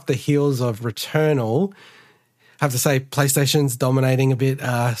hot off the heels of Returnal. I have to say, PlayStation's dominating a bit.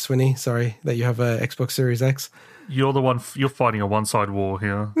 Swinny, sorry that you have a Xbox Series X. You're the one. You're fighting a one-side war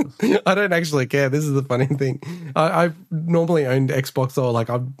here. I don't actually care. This is the funny thing. I've normally owned Xbox, or like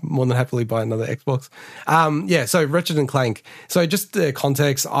I'd more than happily buy another Xbox. So Ratchet and Clank. So just the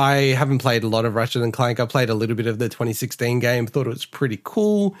context, I haven't played a lot of Ratchet and Clank. I played a little bit of the 2016 game. Thought it was pretty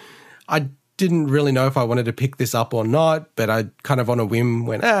cool. I didn't really know if I wanted to pick this up or not, but I kind of on a whim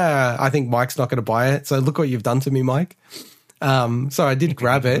went, I think Mike's not going to buy it. So look what you've done to me, Mike. So I did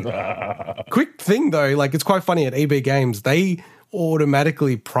grab it. Quick thing though, like it's quite funny at EB Games, they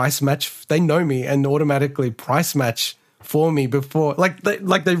automatically price match. They know me and automatically price match for me before,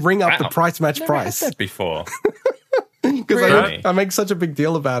 they ring up the price match Never price. had that before. Because Really? I make such a big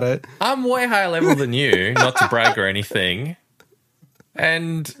deal about it. I'm way higher level than you, not to brag or anything.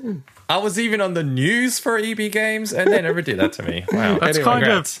 And I was even on the news for EB Games, and they never did that to me. Wow, That's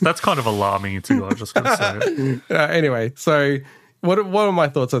kind of alarming too. I'm just going to say it. Anyway, so what are my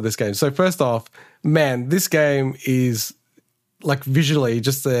thoughts on this game? So first off, man, this game is like visually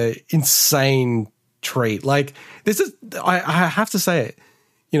just an insane treat. Like this is, I have to say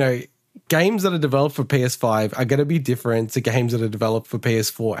it, games that are developed for PS5 are going to be different to games that are developed for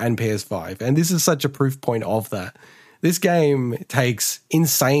PS4 and PS5. And this is such a proof point of that. This game takes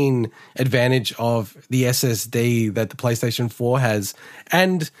insane advantage of the SSD that the PlayStation 4 has.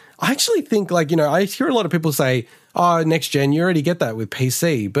 And I actually think, I hear a lot of people say, next gen, you already get that with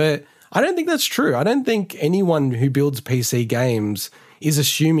PC. But I don't think that's true. I don't think anyone who builds PC games is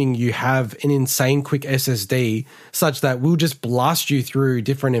assuming you have an insane quick SSD such that we'll just blast you through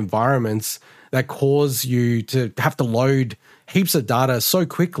different environments that cause you to have to load heaps of data so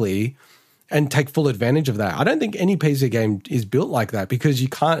quickly and take full advantage of that. I don't think any PC game is built like that because you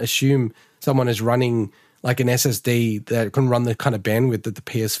can't assume someone is running like an SSD that can run the kind of bandwidth that the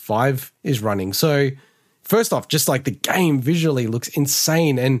PS5 is running. So first off, just like the game visually looks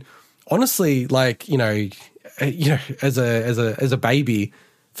insane. And honestly, as a baby,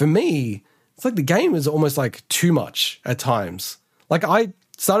 for me, it's like the game is almost like too much at times. Like I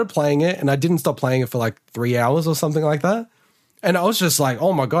started playing it and I didn't stop playing it for like 3 hours or something like that. And I was just like,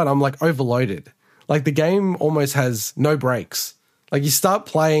 oh my God, I'm like overloaded. Like the game almost has no breaks. Like you start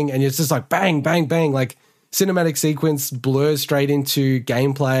playing and it's just like bang, bang, bang. Like cinematic sequence blurs straight into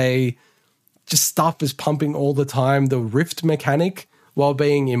gameplay. Just stuff is pumping all the time. The Rift mechanic, while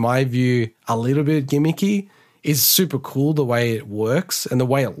being, in my view, a little bit gimmicky, is super cool the way it works and the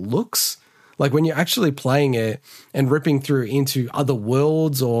way it looks. Like when you're actually playing it and ripping through into other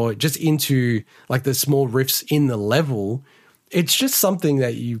worlds or just into like the small rifts in the level, it's just something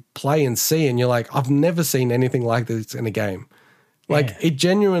that you play and see and you're like, I've never seen anything like this in a game. Like it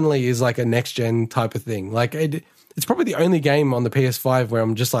genuinely is like a next gen type of thing. Like it's it's probably the only game on the PS5 where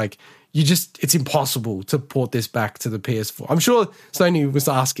I'm just like, it's impossible to port this back to the PS4. I'm sure Sony was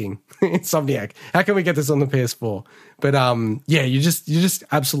asking Insomniac, how can we get this on the PS4? But yeah, you just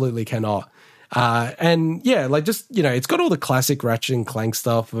absolutely cannot. And yeah, like just, it's got all the classic Ratchet and Clank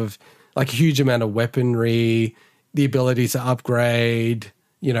stuff of like a huge amount of weaponry, the ability to upgrade,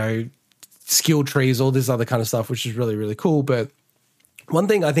 skill trees, all this other kind of stuff, which is really, really cool. But one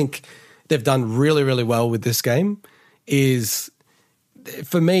thing I think they've done really, really well with this game is,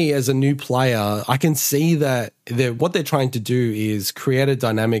 for me as a new player, I can see that what they're trying to do is create a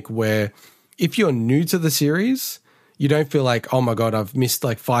dynamic where if you're new to the series, you don't feel like, oh my God, I've missed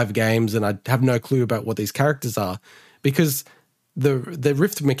like 5 games and I have no clue about what these characters are. Because the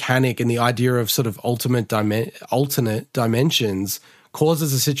Rift mechanic and the idea of sort of alternate dimensions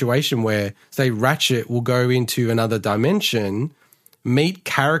causes a situation where, say, Ratchet will go into another dimension, meet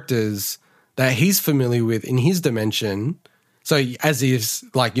characters that he's familiar with in his dimension. So as is,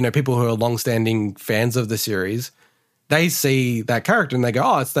 like, people who are longstanding fans of the series, they see that character and they go,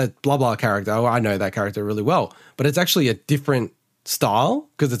 oh, it's that blah, blah character. Oh, I know that character really well. But it's actually a different style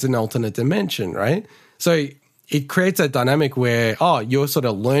because it's an alternate dimension, right? So it creates a dynamic where, oh, you're sort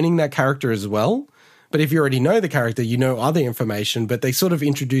of learning that character as well. But if you already know the character, you know other information, but they sort of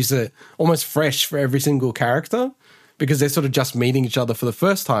introduce it almost fresh for every single character because they're sort of just meeting each other for the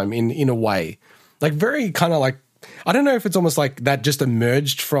first time in a way. Like very kind of like, I don't know if it's almost like that just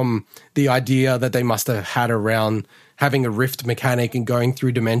emerged from the idea that they must have had around having a Rift mechanic and going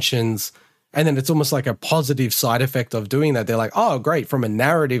through dimensions. And then it's almost like a positive side effect of doing that. They're like, oh, great. From a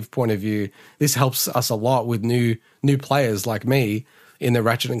narrative point of view, this helps us a lot with new players like me in the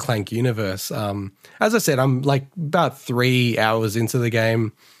Ratchet and Clank universe. As I said, I'm like about 3 hours into the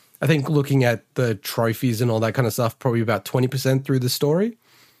game. I think looking at the trophies and all that kind of stuff, probably about 20% through the story.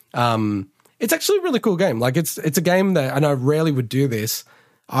 It's actually a really cool game. Like it's a game that, and I rarely would do this.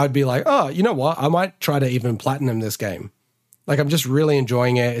 I'd be like, oh, you know what? I might try to even platinum this game. Like I'm just really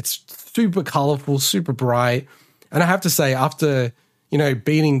enjoying it. It's super colorful, super bright. And I have to say, after,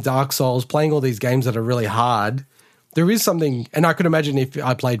 beating Dark Souls, playing all these games that are really hard, there is something, and I could imagine if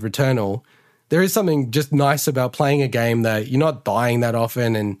I played Returnal, there is something just nice about playing a game that you're not dying that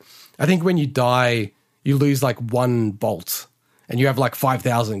often. And I think when you die, you lose like 1 bolt. And you have like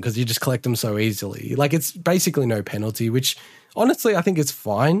 5,000 because you just collect them so easily. Like it's basically no penalty, which honestly I think is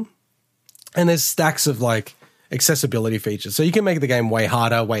fine. And there's stacks of like accessibility features. So you can make the game way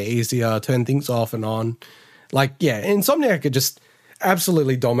harder, way easier, turn things off and on. Like, yeah, Insomniac are just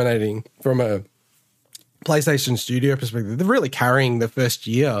absolutely dominating from a PlayStation Studio perspective. They're really carrying the first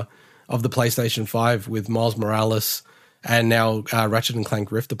year of the PlayStation 5 with Miles Morales and now Ratchet and Clank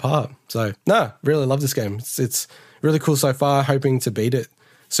Rift Apart. So, no, really love this game. It's really cool so far. Hoping to beat it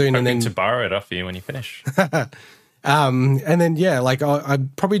soon. Hoping to borrow it off you when you finish. And then, yeah, like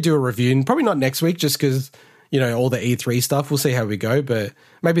I'd probably do a review, and probably not next week just because, all the E3 stuff. We'll see how we go. But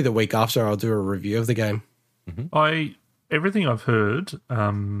maybe the week after I'll do a review of the game. Mm-hmm. Everything I've heard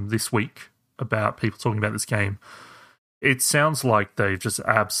this week about people talking about this game, it sounds like they've just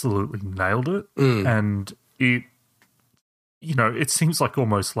absolutely nailed it. And it seems like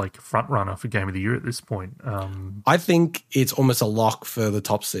almost like a front runner for Game of the Year at this point. I think it's almost a lock for the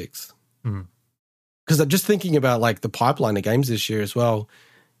top 6. Because I'm just thinking about like the pipeline of games this year as well.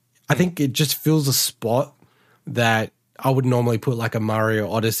 I think it just fills a spot that I would normally put like a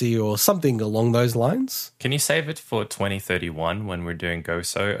Mario Odyssey or something along those lines. Can you save it for 2031 when we're doing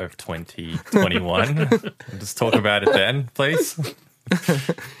GOSO of 2021? Just talk about it then, please.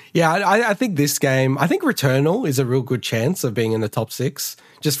 Yeah, I think this game, I think Returnal is a real good chance of being in the top 6,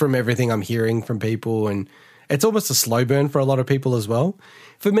 just from everything I'm hearing from people. And it's almost a slow burn for a lot of people as well.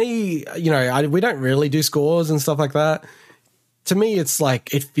 For me, we don't really do scores and stuff like that. To me, it's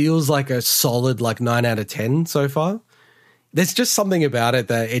like, it feels like a solid like 9 out of 10 so far. There's just something about it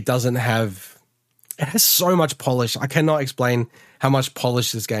that it doesn't have. It has so much polish. I cannot explain how much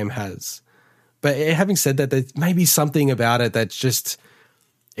polish this game has. But having said that, there's maybe something about it that's just,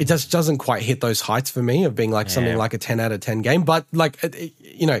 it just doesn't quite hit those heights for me of being like something like a 10 out of 10 game. But like,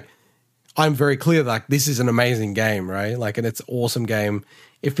 I'm very clear like this is an amazing game, right? Like, and it's an awesome game.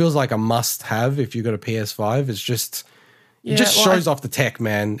 It feels like a must have if you've got a PS5. It's just, it just shows off the tech,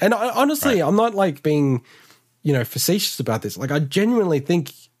 man. And honestly, I'm not like being, facetious about this. Like, I genuinely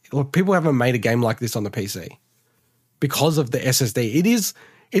think people haven't made a game like this on the PC because of the SSD.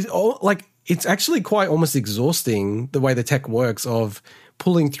 It's actually quite almost exhausting the way the tech works of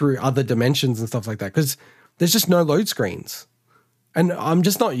pulling through other dimensions and stuff like that because there's just no load screens. And I'm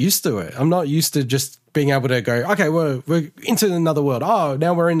just not used to it. I'm not used to just being able to go, okay, we're into another world. Oh,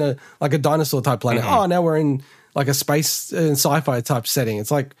 now we're in a dinosaur type planet. Oh, now we're in like a space and sci-fi type setting.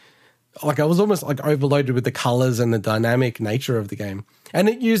 It's like I was almost like overloaded with the colors and the dynamic nature of the game. And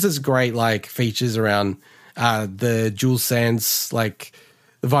it uses great like features around the dual sense, like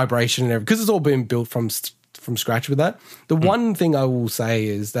the vibration and everything, because it's all been built from scratch with that. The one thing I will say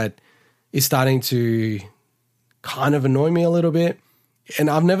is that is starting to kind of annoy me a little bit. And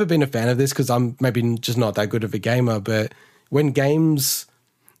I've never been a fan of this because I'm maybe just not that good of a gamer, but when games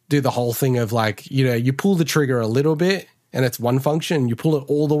do the whole thing of like, you know, you pull the trigger a little bit and it's one function, you pull it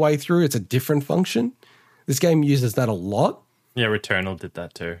all the way through, it's a different function. This game uses that a lot. Yeah, Returnal did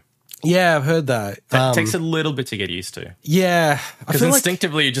that too. Yeah, I've heard that. It takes a little bit to get used to. Yeah. Because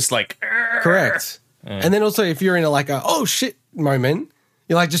instinctively you're just like... Correct. And then also if you're in a oh shit moment,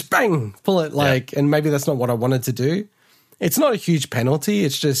 you're like just bang, pull it like, and maybe that's not what I wanted to do. It's not a huge penalty.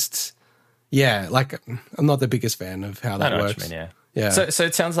 It's just, like I'm not the biggest fan of how that works. Yeah. So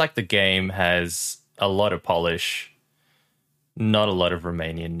it sounds like the game has a lot of Polish, not a lot of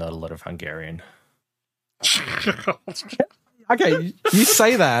Romanian, not a lot of Hungarian. Okay, you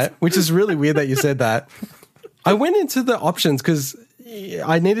say that, which is really weird that you said that. I went into the options because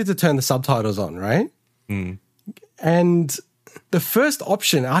I needed to turn the subtitles on, right? And the first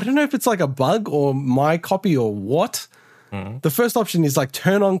option, I don't know if it's like a bug or my copy or what. The first option is like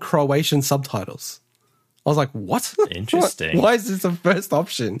turn on Croatian subtitles. I was like, what? Interesting. Why is this the first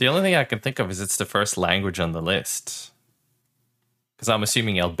option? The only thing I can think of is it's the first language on the list. Because I'm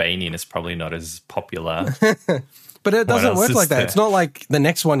assuming Albanian is probably not as popular. But it doesn't work like that. there? It's not like the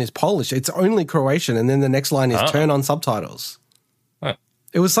next one is Polish. It's only Croatian, and then the next line is turn on subtitles. Huh.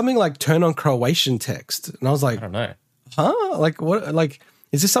 It was something like turn on Croatian text. And I was like, I don't know. huh? Like, what? Like,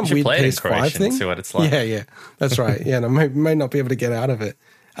 is this some weird play it in PS5 Croatian thing? and see what it's like. Yeah. That's right. Yeah, and I may not be able to get out of it.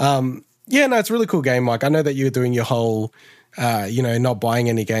 It's a really cool game, Mike. I know that you're doing your whole, not buying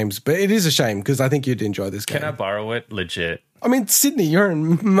any games, but it is a shame because I think you'd enjoy this game. Can I borrow it? Legit. I mean, Sydney, you're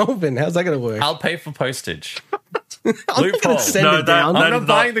in Melbourne. How's that going to work? I'll pay for postage. I'm not Loophole. going to send No, it down. that- I'm not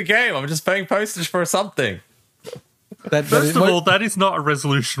buying the game. I'm just paying postage for something. First of all, that is not a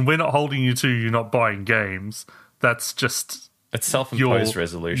resolution. We're not holding you to you not buying games. That's just It's self-imposed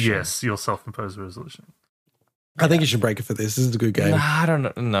resolution. Yes, your self-imposed resolution. I think you should break it for this. This is a good game. Nah, I don't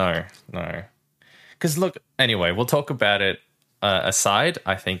know. No. Because look, anyway, we'll talk about it aside.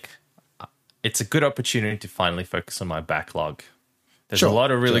 I think it's a good opportunity to finally focus on my backlog. There's a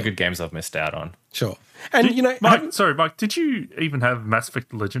lot of really good games I've missed out on. Sure. And, Mike, did you even have Mass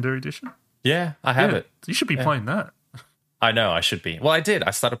Effect Legendary Edition? Yeah, I have it. You should be playing that. I know, I should be. Well, I did.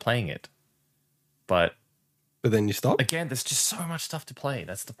 I started playing it. But then you stop? again, there's just so much stuff to play.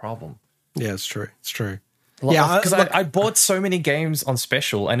 That's the problem. Yeah, it's true. It's true. Because I bought so many games on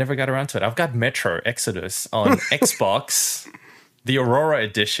special, I never got around to it. I've got Metro Exodus on Xbox, the Aurora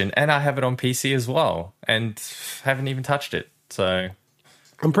edition, and I have it on PC as well, and haven't even touched it. So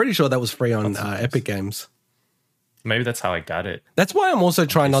I'm pretty sure that was free on Epic Games. maybe that's how I got it. That's why I'm also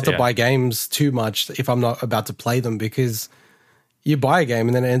trying not to yeah. buy games too much if I'm not about to play them, because you buy a game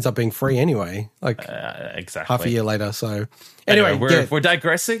and then it ends up being free anyway, like Exactly. half a year later. So anyway, we're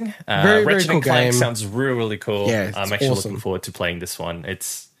digressing. Very, very Ratchet cool and Clank game. sounds really cool. Yeah, it's I'm actually awesome. looking forward to playing this one.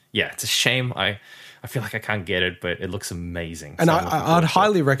 It's a shame. I feel like I can't get it, but it looks amazing. And So I'm looking I'd forward to it.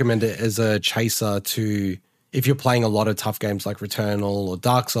 highly recommend it as a chaser to if you're playing a lot of tough games like Returnal or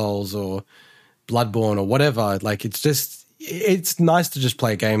Dark Souls or Bloodborne or whatever. Like it's nice to just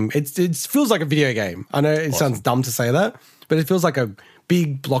play a game. It feels like a video game. I know it sounds dumb to say that, but it feels like a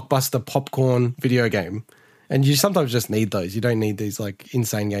big blockbuster popcorn video game. And you sometimes just need those. You don't need these like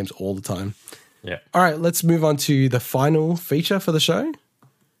insane games all the time. Yeah. All right, let's move on to the final feature for the show.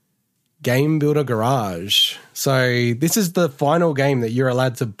 Game Builder Garage. So this is the final game that you're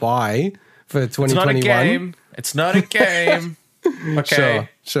allowed to buy for 2021. It's not a game. Okay.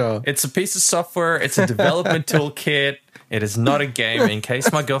 Sure. It's a piece of software. It's a development toolkit. It is not a game. In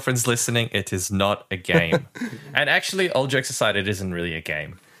case my girlfriend's listening, it is not a game. And actually, all jokes aside, it isn't really a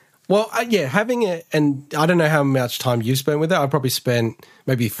game. Well, having it, and I don't know how much time you spent with it. I probably spent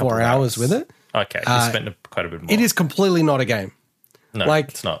maybe 4 hours with it. Okay, you spent quite a bit more. It is completely not a game. No, like,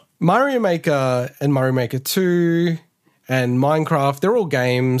 it's not. Mario Maker and Mario Maker 2 and Minecraft, they're all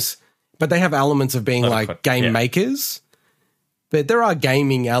games, but they have elements of being like game makers. But there are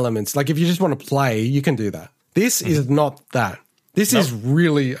gaming elements. Like if you just want to play, you can do that. This is not that. This is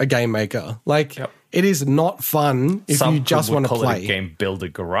really a game maker. Like it is not fun if you just want to play. It a game builder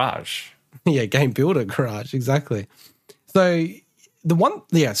garage. Yeah, game builder garage, exactly. So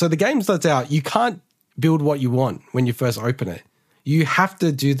the games that's out, you can't build what you want when you first open it. You have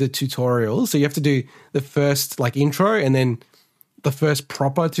to do the tutorial. So you have to do the first like intro, and then the first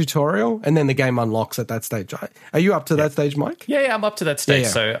proper tutorial, and then the game unlocks at that stage. Are you up to that stage, Mike? Yeah, I'm up to that stage. Yeah.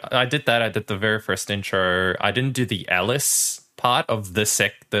 So I did that. I did the very first intro. I didn't do the Alice part of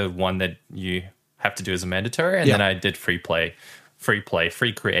the one that you have to do as a mandatory, and then I did free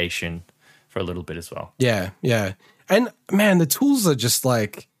creation for a little bit as well. Yeah. And man, the tools are just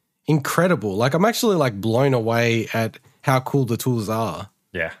like incredible. Like I'm actually like blown away at how cool the tools are.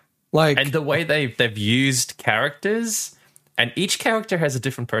 Yeah. Like, and the way they've used characters, and each character has a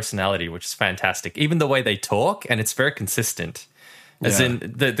different personality, which is fantastic. Even the way they talk, and it's very consistent. As in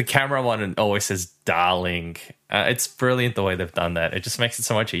the camera one always says "darling." It's brilliant the way they've done that. It just makes it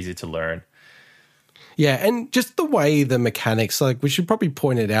so much easier to learn. yeah, and just the way the mechanics, like we should probably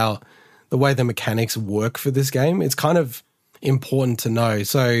point it out, the way the mechanics work for this game, it's kind of important to know.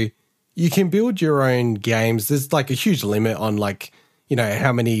 So you can build your own games. There's like a huge limit on like, you know,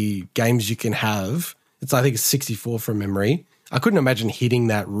 how many games you can have. I think it's 64 from memory. I couldn't imagine hitting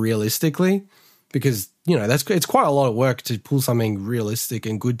that realistically because, you know, it's quite a lot of work to pull something realistic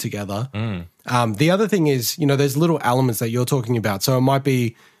and good together. The other thing is, you know, there's little elements that you're talking about. So it might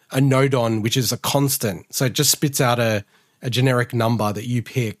be a nodon, which is a constant. So it just spits out a generic number that you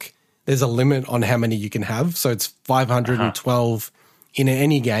pick. There's a limit on how many you can have. So it's 512 in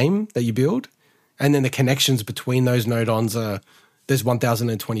any game that you build. And then the connections between those nodons there's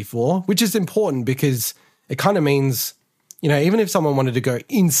 1024, which is important because it kind of means, you know, even if someone wanted to go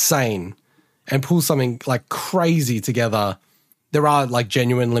insane and pull something like crazy together, there are like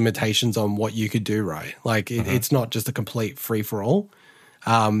genuine limitations on what you could do, right? Like it's not just a complete free for all.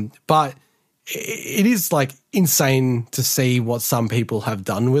 But it is like insane to see what some people have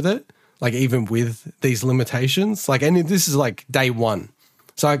done with it, like even with these limitations. Like, and this is like day one.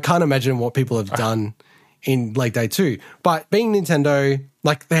 So I can't imagine what people have done in like day two. But being Nintendo,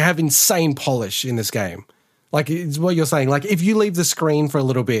 like they have insane polish in this game. Like it's what you're saying. Like if you leave the screen for a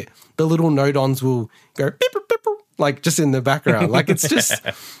little bit, the little nodons will go beep, beep, beep, like just in the background. Like it's just,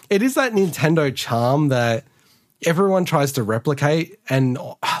 it is that Nintendo charm that everyone tries to replicate. And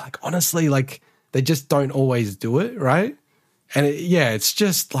like honestly, like they just don't always do it, right? And it's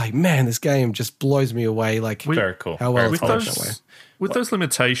just like, man, this game just blows me away. Like very cool. How well with it's polished that way. With those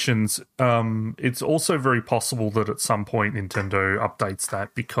limitations, it's also very possible that at some point Nintendo updates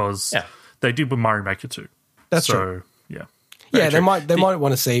that because they did with Mario Maker 2. That's true. Yeah. Yeah, they might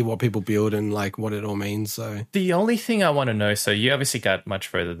want to see what people build and like what it all means. So the only thing I want to know, so you obviously got much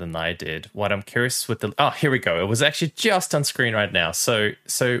further than I did. What I'm curious with here we go. It was actually just on screen right now. So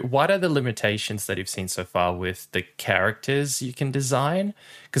what are the limitations that you've seen so far with the characters you can design?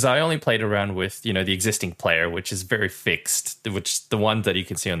 Because I only played around with, you know, the existing player, which is very fixed, which the one that you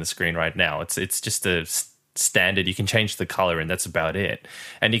can see on the screen right now. It's just a standard. You can change the color and that's about it.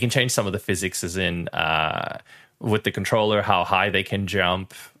 And you can change some of the physics as in with the controller, how high they can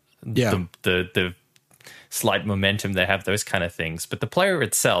jump, the slight momentum they have, those kind of things. But the player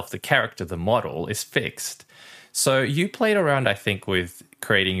itself, the character, the model is fixed. So you played around, I think, with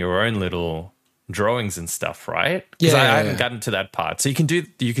creating your own little drawings and stuff, right? Because I haven't gotten to that part. So you can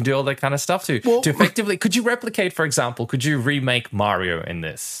do all that kind of stuff to effectively. Could you replicate, for example, could you remake Mario in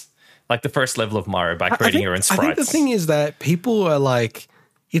this? Like the first level of Mario by creating your own sprites. I think the thing is that people are like,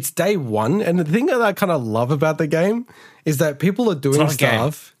 it's day one. And the thing that I kind of love about the game is that people are doing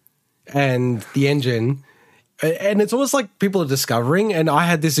stuff and the engine, and it's almost like people are discovering. And I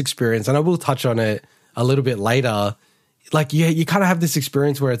had this experience, and I will touch on it a little bit later. Like, you kind of have this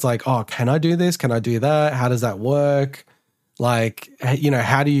experience where it's like, oh, can I do this? Can I do that? How does that work? Like, you know,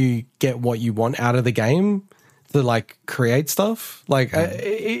 how do you get what you want out of the game to like create stuff? Like,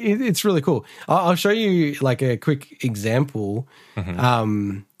 it's really cool. I'll show you like a quick example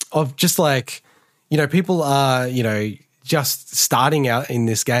of just like, you know, people are, you know, just starting out in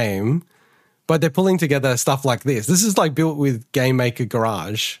this game, but they're pulling together stuff like this. This is like built with Game Maker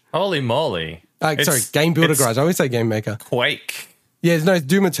Garage. Holy moly. Game Builder Garage. I always say Game Maker. Quake. Yeah, no, it's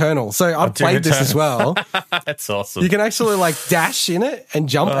Doom Eternal. So I've played this as well. That's awesome. You can actually like dash in it and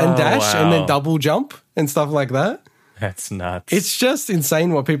jump and dash and then double jump and stuff like that. That's nuts. It's just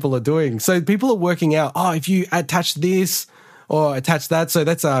insane what people are doing. So people are working out, if you attach this or attach that. So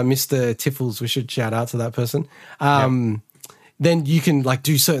that's Mr. Tiffles. We should shout out to that person. Then you can like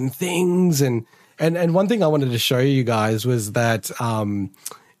do certain things. And one thing I wanted to show you guys was that,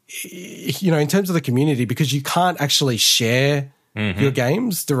 you know, in terms of the community, because you can't actually share your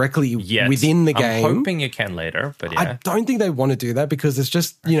games directly within the game. I'm hoping you can later, but I don't think they want to do that because it's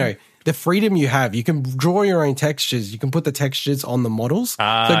just, you know, the freedom you have. You can draw your own textures. You can put the textures on the models.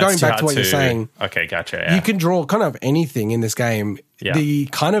 So going back to what you're saying. Okay, gotcha. Yeah. You can draw kind of anything in this game. the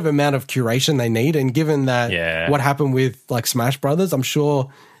kind of amount of curation they need, and given that what happened with like Smash Brothers, I'm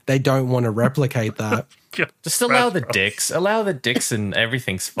sure they don't want to replicate that. Just allow the dicks. Allow the dicks and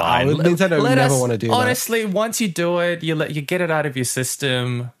everything's fine. Nintendo would never want to do that. Honestly, once you do it, you get it out of your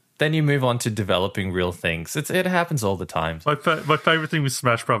system. Then you move on to developing real things. It happens all the time. My favorite thing with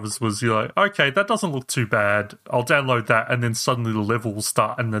Smash Brothers was you're like, okay, that doesn't look too bad. I'll download that, and then suddenly the level will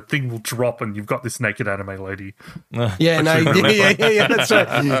start, and the thing will drop, and you've got this naked anime lady. Yeah, that's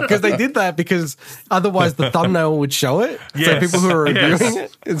right. Because they did that because otherwise the thumbnail would show it. Yes. So people who are reviewing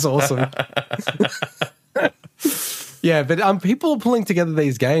it, it's awesome. Yeah, but people are pulling together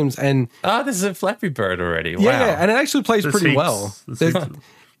these games, and this is a Flappy Bird already. Wow. Yeah, and it actually plays pretty well. So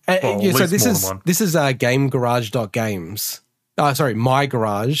this is GameGarage.games. Sorry,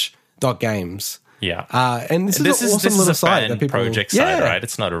 MyGarage.games. Yeah. And this is an awesome little site that people project site, right?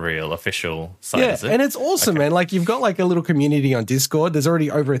 It's not a real official site, is it? And it's awesome, man. Like you've got like a little community on Discord. There's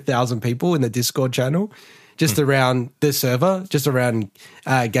already over 1,000 people in the Discord channel just around the server, just around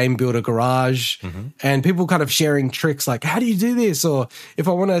Game Builder Garage, and people kind of sharing tricks like, how do you do this? Or if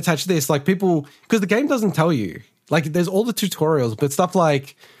I want to attach this, like people, because the game doesn't tell you. Like there's all the tutorials, but stuff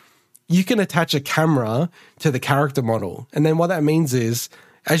like you can attach a camera to the character model. And then what that means is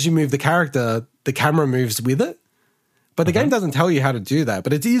as you move the character, the camera moves with it. But the game doesn't tell you how to do that,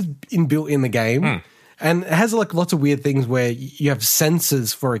 but it is inbuilt in the game. And it has like lots of weird things where you have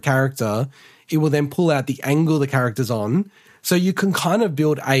sensors for a character. It will then pull out the angle the character's on. So you can kind of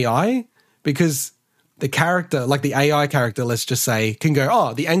build AI because the character, like the AI character, let's just say, can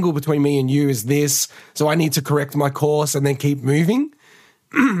go, the angle between me and you is this, so I need to correct my course and then keep moving.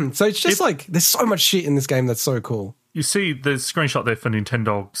 So it's just like, there's so much shit in this game that's so cool. You see the screenshot there for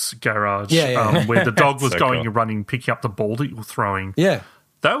Nintendo's Garage, Yeah. where the dog was So going cool. and running, picking up the ball that you were throwing. Yeah.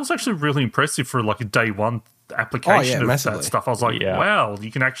 That was actually really impressive for like a day one application of massively. that stuff. I was like, wow,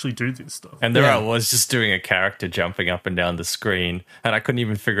 you can actually do this stuff. And there I was just doing a character jumping up and down the screen, and I couldn't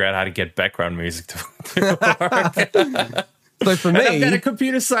even figure out how to get background music to work. So for And I've got me, a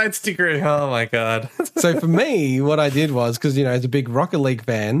computer science degree. Oh my God. so for me, what I did was, because, as a big Rocket League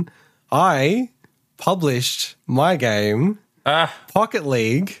fan, I published my game, Pocket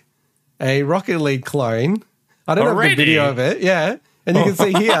League, a Rocket League clone. I don't have the video of it, and you can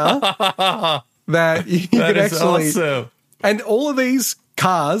see here that you can actually, awesome. and all of these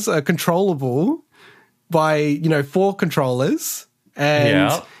cars are controllable by 4 controllers,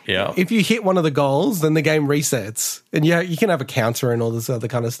 and if you hit one of the goals, then the game resets, and you can have a counter and all this other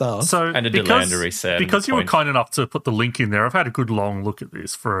kind of stuff. So And a delay and a reset. Because you were kind enough to put the link in there, I've had a good long look at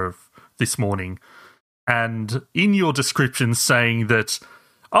this for this morning, and in your description saying that,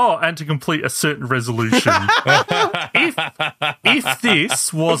 and to complete a certain resolution, if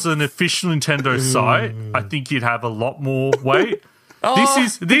this was an official Nintendo site, I think you'd have a lot more weight.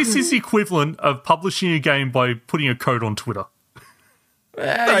 This is the equivalent of publishing a game by putting a code on Twitter.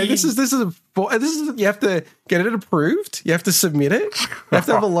 No, this is you have to get it approved. You have to submit it. You have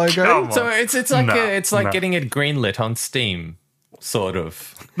to have a logo. So it's like getting it greenlit on Steam, sort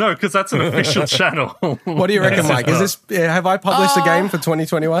of. No, because that's an official channel. What do you reckon, Mike? Is this? Have I published a game for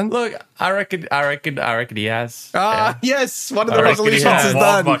 2021? Look, I reckon he has. Yes, one of the I reckon he resolutions has. is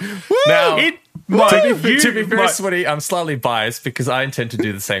done. Now, to be fair, Mike, Sweaty, I'm slightly biased because I intend to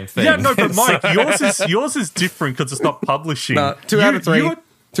do the same thing. yeah, no, but Mike, yours is different because it's not publishing. No, 2 out of 3.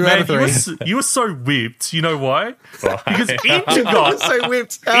 2 out of 3. You were so whipped. You know why? Because Intergot, so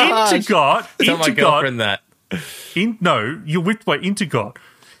whipped. Tell my girlfriend that. You're whipped by Intergot.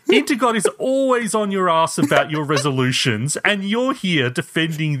 Intergot is always on your ass about your resolutions, and you're here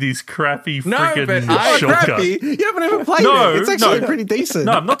defending this crappy friggin' shortcut. Crappy. You haven't even played it. It's actually pretty decent.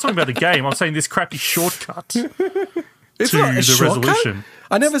 No, I'm not talking about the game. I'm saying this crappy shortcut It's to not a the shortcut. resolution.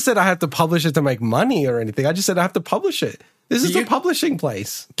 I never said I have to publish it to make money or anything. I just said I have to publish it. This is a publishing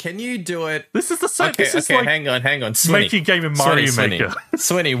place. Can you do it? This is the same. Okay, this is like hang on. Swinny. making a game in Mario Maker.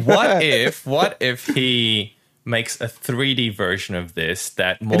 Swinny, what if he makes a 3D version of this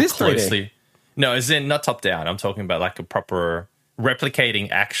that more It is 3D. closely... No, as in not top down. I'm talking about like a proper replicating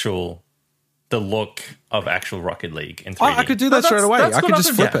the look of actual Rocket League in 3D. I could do that straight away. I could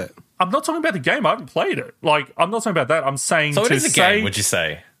just flip it. I'm not talking about the game. I haven't played it. Like, I'm not talking about that. I'm saying So to it is a say... game, would you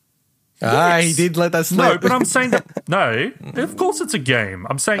say? He did let that slip. No, but I'm saying that... No, of course it's a game.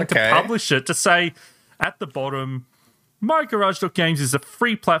 I'm saying Okay. to publish it, to say at the bottom... MyGarage.games is a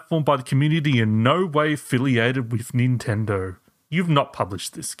free platform by the community in no way affiliated with Nintendo. You've not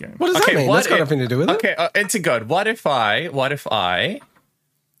published this game. What does that mean? That's got nothing to do with it. Okay, into God. What if I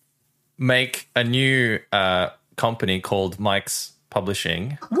make a new company called Mike's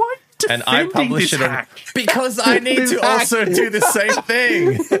Publishing? Why and I publish it because I need to also do the same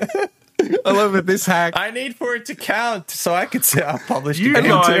thing. I love it. This hack. I need for it to count so I could say I published You it.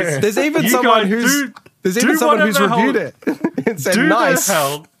 guys- There's even You someone guys who's do- there's do even someone who's whatever the reviewed it and said Do nice. the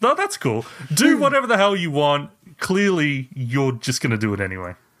hell. No, that's cool. Do whatever the hell you want. Clearly, you're just going to do it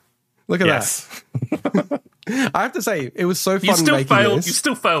anyway. Look at Yes. that. I have to say, it was so fun You still making failed. this. You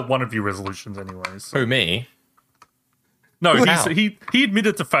still failed one of your resolutions, anyways. Who, me? No, How? he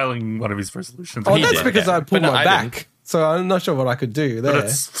admitted to failing one of his resolutions. Oh, He that's did, because yeah. I pulled But no, my I back. didn't. So I'm not sure what I could do there. but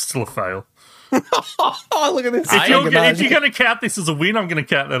it's still a fail. Oh, look at this. If you're going to count this as a win, I'm going to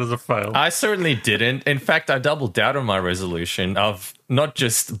count that as a fail. I certainly didn't. In fact, I doubled down on my resolution of not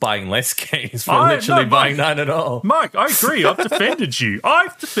just buying less games, but literally buying none at all. Mike, I agree. I've defended you.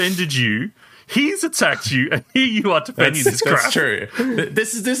 I've defended you. He's attacked you, and here you are defending this crap. That's true.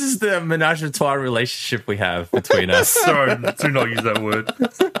 This is the menage a trois relationship we have between us. Sorry, do not use that word.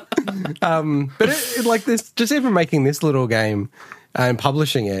 But it, like this, just even making this little game and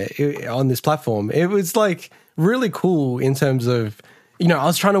publishing it on this platform, it was like really cool in terms of, you know, I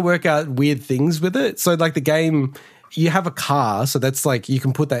was trying to work out weird things with it. So like the game, you have a car, so that's like you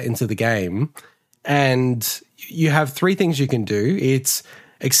can put that into the game, and you have three things you can do. It's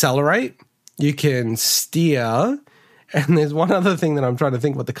accelerate, you can steer, and there's one other thing that I'm trying to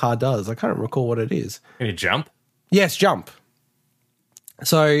think what the car does. I can't recall what it is. Can you jump? Yes, jump.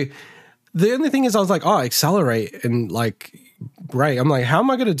 So the only thing is I was like, oh, accelerate, and like, great. I'm like, how am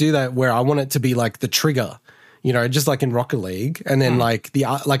I going to do that where I want it to be like the trigger, you know, just like in Rocket League, and then like the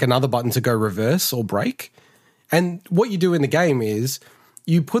like another button to go reverse or brake. And what you do in the game is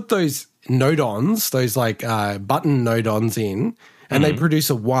you put those node-ons, those like button node-ons in, and they produce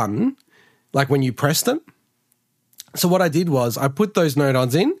a 1, like when you press them. So what I did was I put those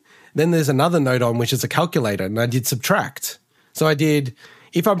node-ons in, then there's another node-on, which is a calculator, and I did subtract. So I did,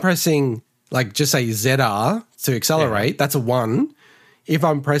 if I'm pressing, like just say ZR to accelerate, that's a 1. If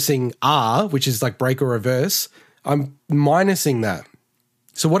I'm pressing R, which is like brake or reverse, I'm minusing that.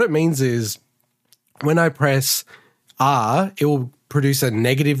 So what it means is when I press R, it will produce a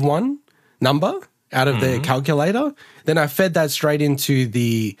 -1 number out of the calculator. Then I fed that straight into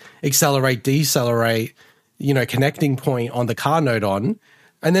the accelerate, decelerate, you know, connecting point on the car node-on,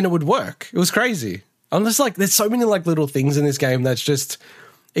 and then it would work. It was crazy. I'm just like, there's so many like little things in this game that's just,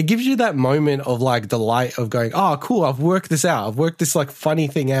 it gives you that moment of like delight of going, oh, cool, I've worked this out. I've worked this like funny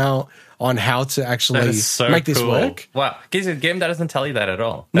thing out on how to actually make this work. Wow. Because the game doesn't tell you that at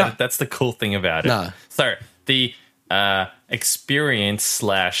all. No. That's the cool thing about it. No. So the experience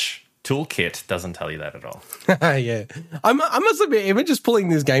 / toolkit doesn't tell you that at all. Yeah. I must admit, even just pulling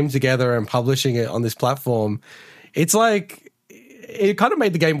this game together and publishing it on this platform, it's like, it kind of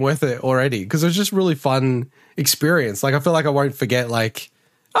made the game worth it already because it was just really fun experience. Like, I feel like I won't forget, like,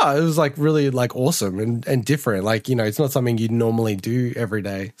 oh, it was like really like awesome and different. Like, you know, it's not something you'd normally do every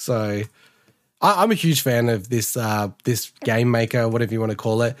day. So I'm a huge fan of this, this game maker, whatever you want to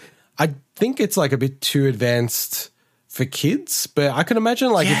call it. I think it's like a bit too advanced for kids, but I can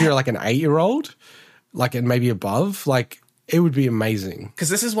imagine like if you're like an 8-year-old, like, and maybe above, like, it would be amazing. Because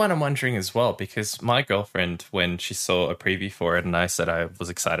this is what I'm wondering as well, because my girlfriend, when she saw a preview for it and I said I was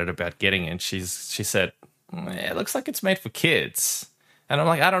excited about getting it, she said, it looks like it's made for kids. And I'm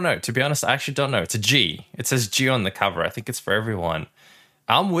like, I don't know. To be honest, I actually don't know. It's a G. It says G on the cover. I think it's for everyone.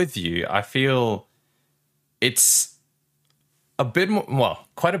 I'm with you. I feel it's a bit more, well,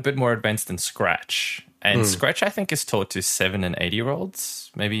 quite a bit more advanced than Scratch. And Scratch, I think, is taught to 7 and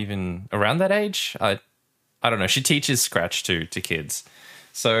 8-year-olds, maybe even around that age. I don't know. She teaches Scratch to kids.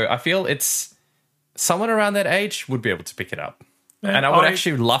 So I feel it's someone around that age would be able to pick it up. And I would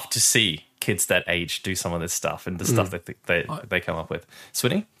actually love to see kids that age do some of this stuff and the stuff that they come up with.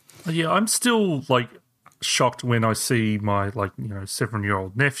 Swinny? Yeah, I'm still like shocked when I see my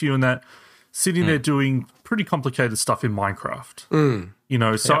 7-year-old nephew and that sitting there doing pretty complicated stuff in Minecraft. You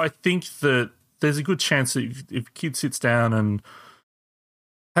know, so I think that there's a good chance that if a kid sits down and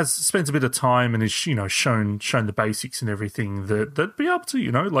spends a bit of time and is shown the basics and everything, that they'd be able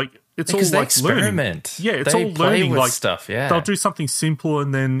to, like, it's because all like experiment. learning. Yeah, it's they all play learning with like stuff. Yeah, they'll do something simple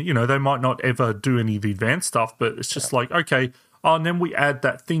and then they might not ever do any of the advanced stuff, but it's just like, okay, and then we add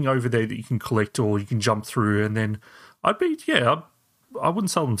that thing over there that you can collect or you can jump through, and then I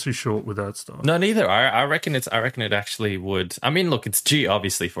wouldn't sell them too short with that stuff. No, neither. I reckon it actually would. I mean, look, it's G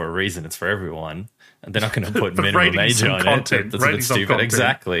obviously for a reason. It's for everyone. And they're not going to put minimum age on it. That's a bit stupid.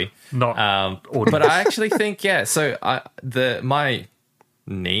 Exactly. Not but I actually think, yeah. So my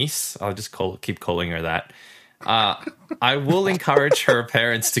niece, I'll just keep calling her that. I will encourage her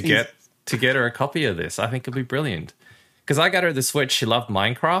parents to get her a copy of this. I think it'll be brilliant. Because I got her the Switch, she loved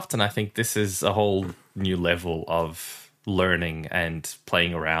Minecraft, and I think this is a whole new level of learning and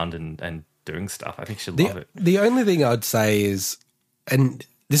playing around and doing stuff. I think she'll love it. The only thing I'd say is, and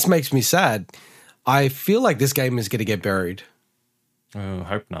this makes me sad, I feel like this game is going to get buried. Oh,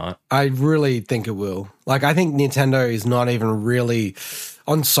 hope not. I really think it will. Like, I think Nintendo is not even really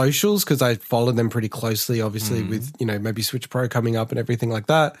on socials, because I follow them pretty closely, obviously, with, maybe Switch Pro coming up and everything like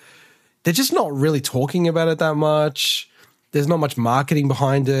that. They're just not really talking about it that much. There's not much marketing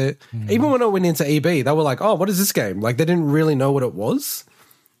behind it. Even when I went into EB, they were like, oh, what is this game? Like, they didn't really know what it was.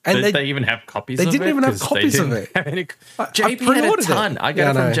 And did they even have copies of it? They didn't even have copies of it. JB had a ton. I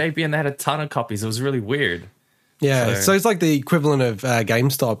got it from JB and they had a ton of copies. It was really weird. Yeah, so it's like the equivalent of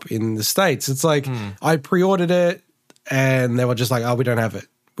GameStop in the States. It's like I pre-ordered it and they were just like, oh, we don't have it.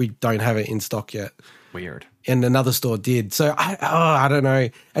 We don't have it in stock yet. Weird. And another store did. So I don't know.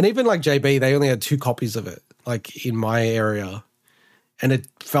 And even like JB, they only had 2 copies of it, like in my area. And it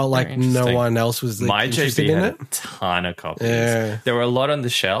felt like no one else was interested in it. My JB had a ton of copies. Yeah. There were a lot on the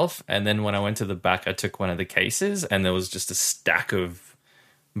shelf. And then when I went to the back, I took one of the cases and there was just a stack of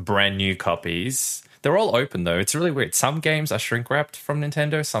brand new copies. They're all open, though. It's really weird. Some games are shrink-wrapped from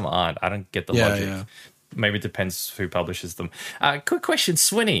Nintendo, some aren't. I don't get the logic. Yeah. Maybe it depends who publishes them. Quick question,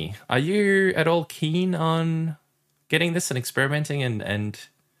 Swinny. Are you at all keen on getting this and experimenting and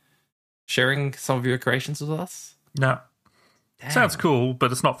sharing some of your creations with us? No. Damn. Sounds cool,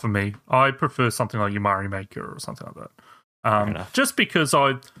 but it's not for me. I prefer something like your Mario Maker or something like that. Just because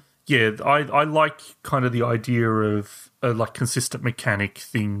I like kind of the idea of a like consistent mechanic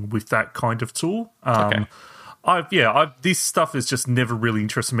thing with that kind of tool. This stuff has just never really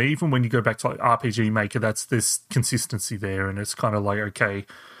interested me. Even when you go back to like RPG Maker, there's consistency there, and it's kind of like, okay,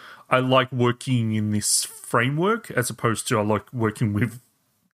 I like working in this framework as opposed to I like working with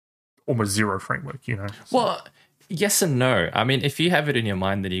almost zero framework. So. Well, yes and no. I mean, if you have it in your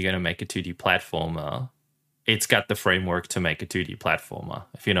mind that you're going to make a 2D platformer, it's got the framework to make a 2D platformer,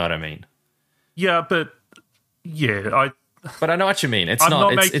 if you know what I mean. Yeah, but But I know what you mean. It's I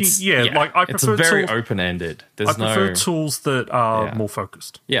prefer it's very open-ended. I prefer tools that are more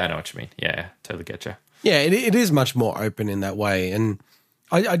focused. Yeah, I know what you mean. Yeah, totally get you. Yeah, it is much more open in that way, and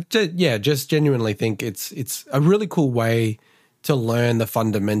I just genuinely think it's a really cool way to learn the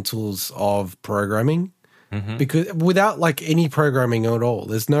fundamentals of programming. Because without like any programming at all,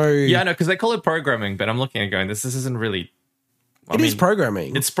 there's no. Yeah, no, because they call it programming, but I'm looking at going, this isn't really. It is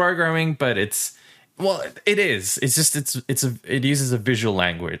programming. It's programming, but it is. It's just it uses a visual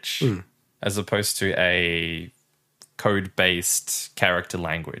language as opposed to a code-based character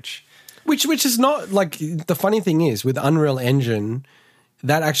language. Which is not like the funny thing is with Unreal Engine,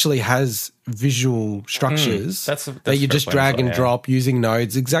 that actually has visual structures that's that you just drag and drop using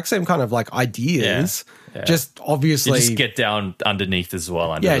nodes. Exact same kind of like ideas. Yeah. Just obviously, you just get down underneath as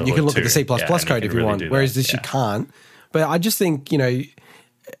well. You can look at the C++ code if you want. Whereas this you can't. But I just think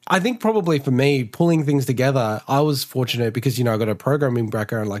I think probably for me pulling things together, I was fortunate because I got a programming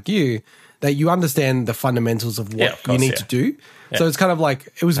background like you, that you understand the fundamentals of what you need to do. Yeah. So it's kind of like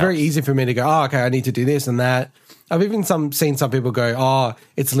it was very easy for me to go, oh, okay, I need to do this and that. I've even seen some people go, oh,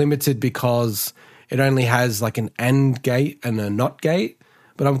 it's limited because it only has like an AND gate and a NOT gate.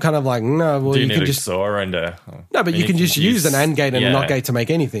 But I'm kind of like, no, well, you can just XOR but you can just use an AND gate and a NOT gate to make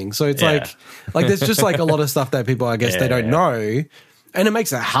anything. So it's like there's just like a lot of stuff that people, I guess, they don't know, and it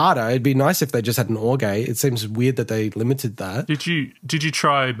makes it harder. It'd be nice if they just had an OR gate. It seems weird that they limited that. Did you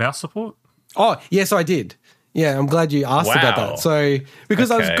try mouse support? Oh, yes, I did. Yeah, I'm glad you asked about that. So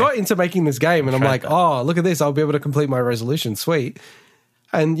because I got into making this game, and I'm like, oh, look at this, I'll be able to complete my resolution. Sweet.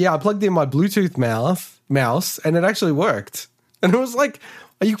 And I plugged in my Bluetooth mouse, and it actually worked. And it was like,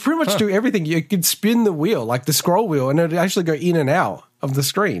 you pretty much do everything. You could spin the wheel, like the scroll wheel, and it would actually go in and out of the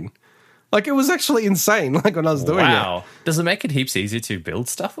screen. Like, it was actually insane, like, when I was doing it. Wow. Does it make it heaps easier to build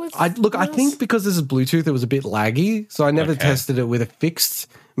stuff with? I think because this is Bluetooth, it was a bit laggy, so I never tested it with a fixed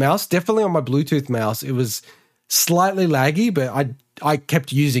mouse. Definitely on my Bluetooth mouse, it was slightly laggy, but I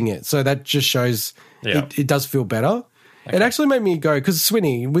kept using it, so that just shows it does feel better. Okay. It actually made me go, because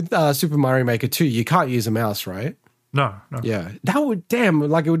Swinny, with Super Mario Maker 2, you can't use a mouse, right? No. Yeah. That would,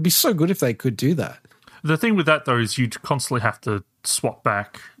 it would be so good if they could do that. The thing with that, though, is you'd constantly have to swap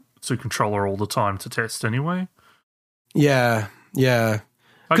back to controller all the time to test anyway. Yeah. I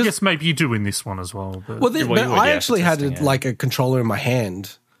guess maybe you do in this one as well. But I actually had like a controller in my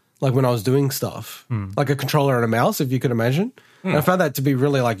hand, like when I was doing stuff, like a controller and a mouse, if you could imagine. And I found that to be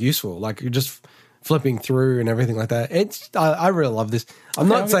really like useful. Like you're just flipping through and everything like that. I really love this. I'm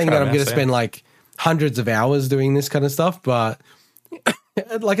not saying that I'm going to spend like hundreds of hours doing this kind of stuff, but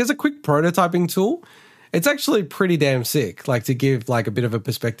like as a quick prototyping tool, it's actually pretty damn sick. Like to give like a bit of a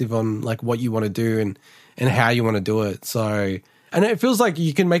perspective on like what you want to do and how you want to do it. So, and it feels like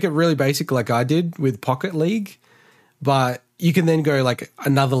you can make it really basic, like I did with Pocket League, but you can then go like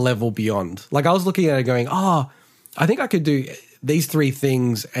another level beyond. Like I was looking at it going, oh, I think I could do these 3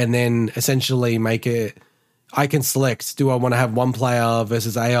 things and then essentially make it. I can select, do I want to have 1 player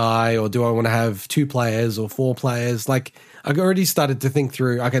versus AI, or do I want to have 2 players or 4 players? Like I've already started to think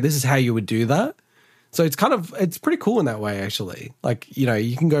through, okay, this is how you would do that. So it's pretty cool in that way, actually. Like, you know,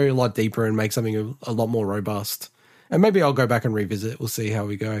 you can go a lot deeper and make something a lot more robust. And maybe I'll go back and revisit. We'll see how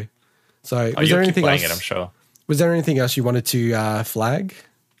we go. So was there anything else? It, I'm sure. Was there anything else you wanted to flag?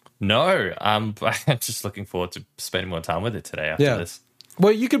 No, I'm just looking forward to spending more time with it today after this.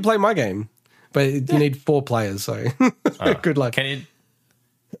 Well, you could play my game. But you need 4 players, so good luck. Can you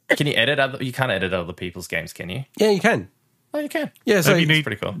edit other? You can't edit other people's games, can you? Yeah, you can. Oh, you can. Yeah, so it's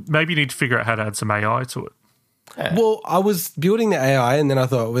pretty cool. Maybe you need to figure out how to add some AI to it. Yeah. Well, I was building the AI, and then I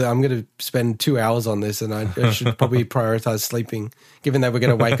thought, well, I'm going to spend 2 hours on this, and I should probably prioritize sleeping, given that we're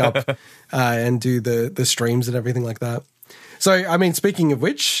going to wake up and do the streams and everything like that. So, I mean, speaking of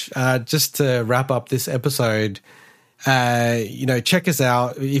which, just to wrap up this episode. You know, check us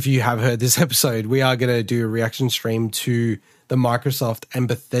out if you have heard this episode. We are going to do a reaction stream to the Microsoft and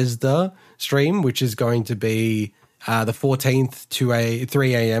Bethesda stream, which is going to be the 14th to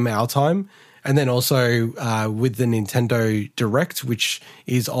 3 a.m. our time. And then also with the Nintendo Direct, which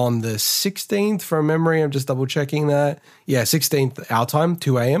is on the 16th from memory. I'm just double checking that. Yeah, 16th our time,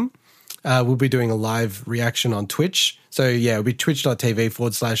 2 a.m. We'll be doing a live reaction on Twitch. So yeah, it'll be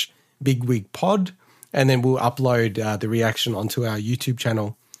twitch.tv/bigwigpod. And then we'll upload the reaction onto our YouTube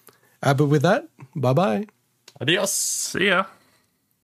channel. But with that, bye-bye. Adios. See ya.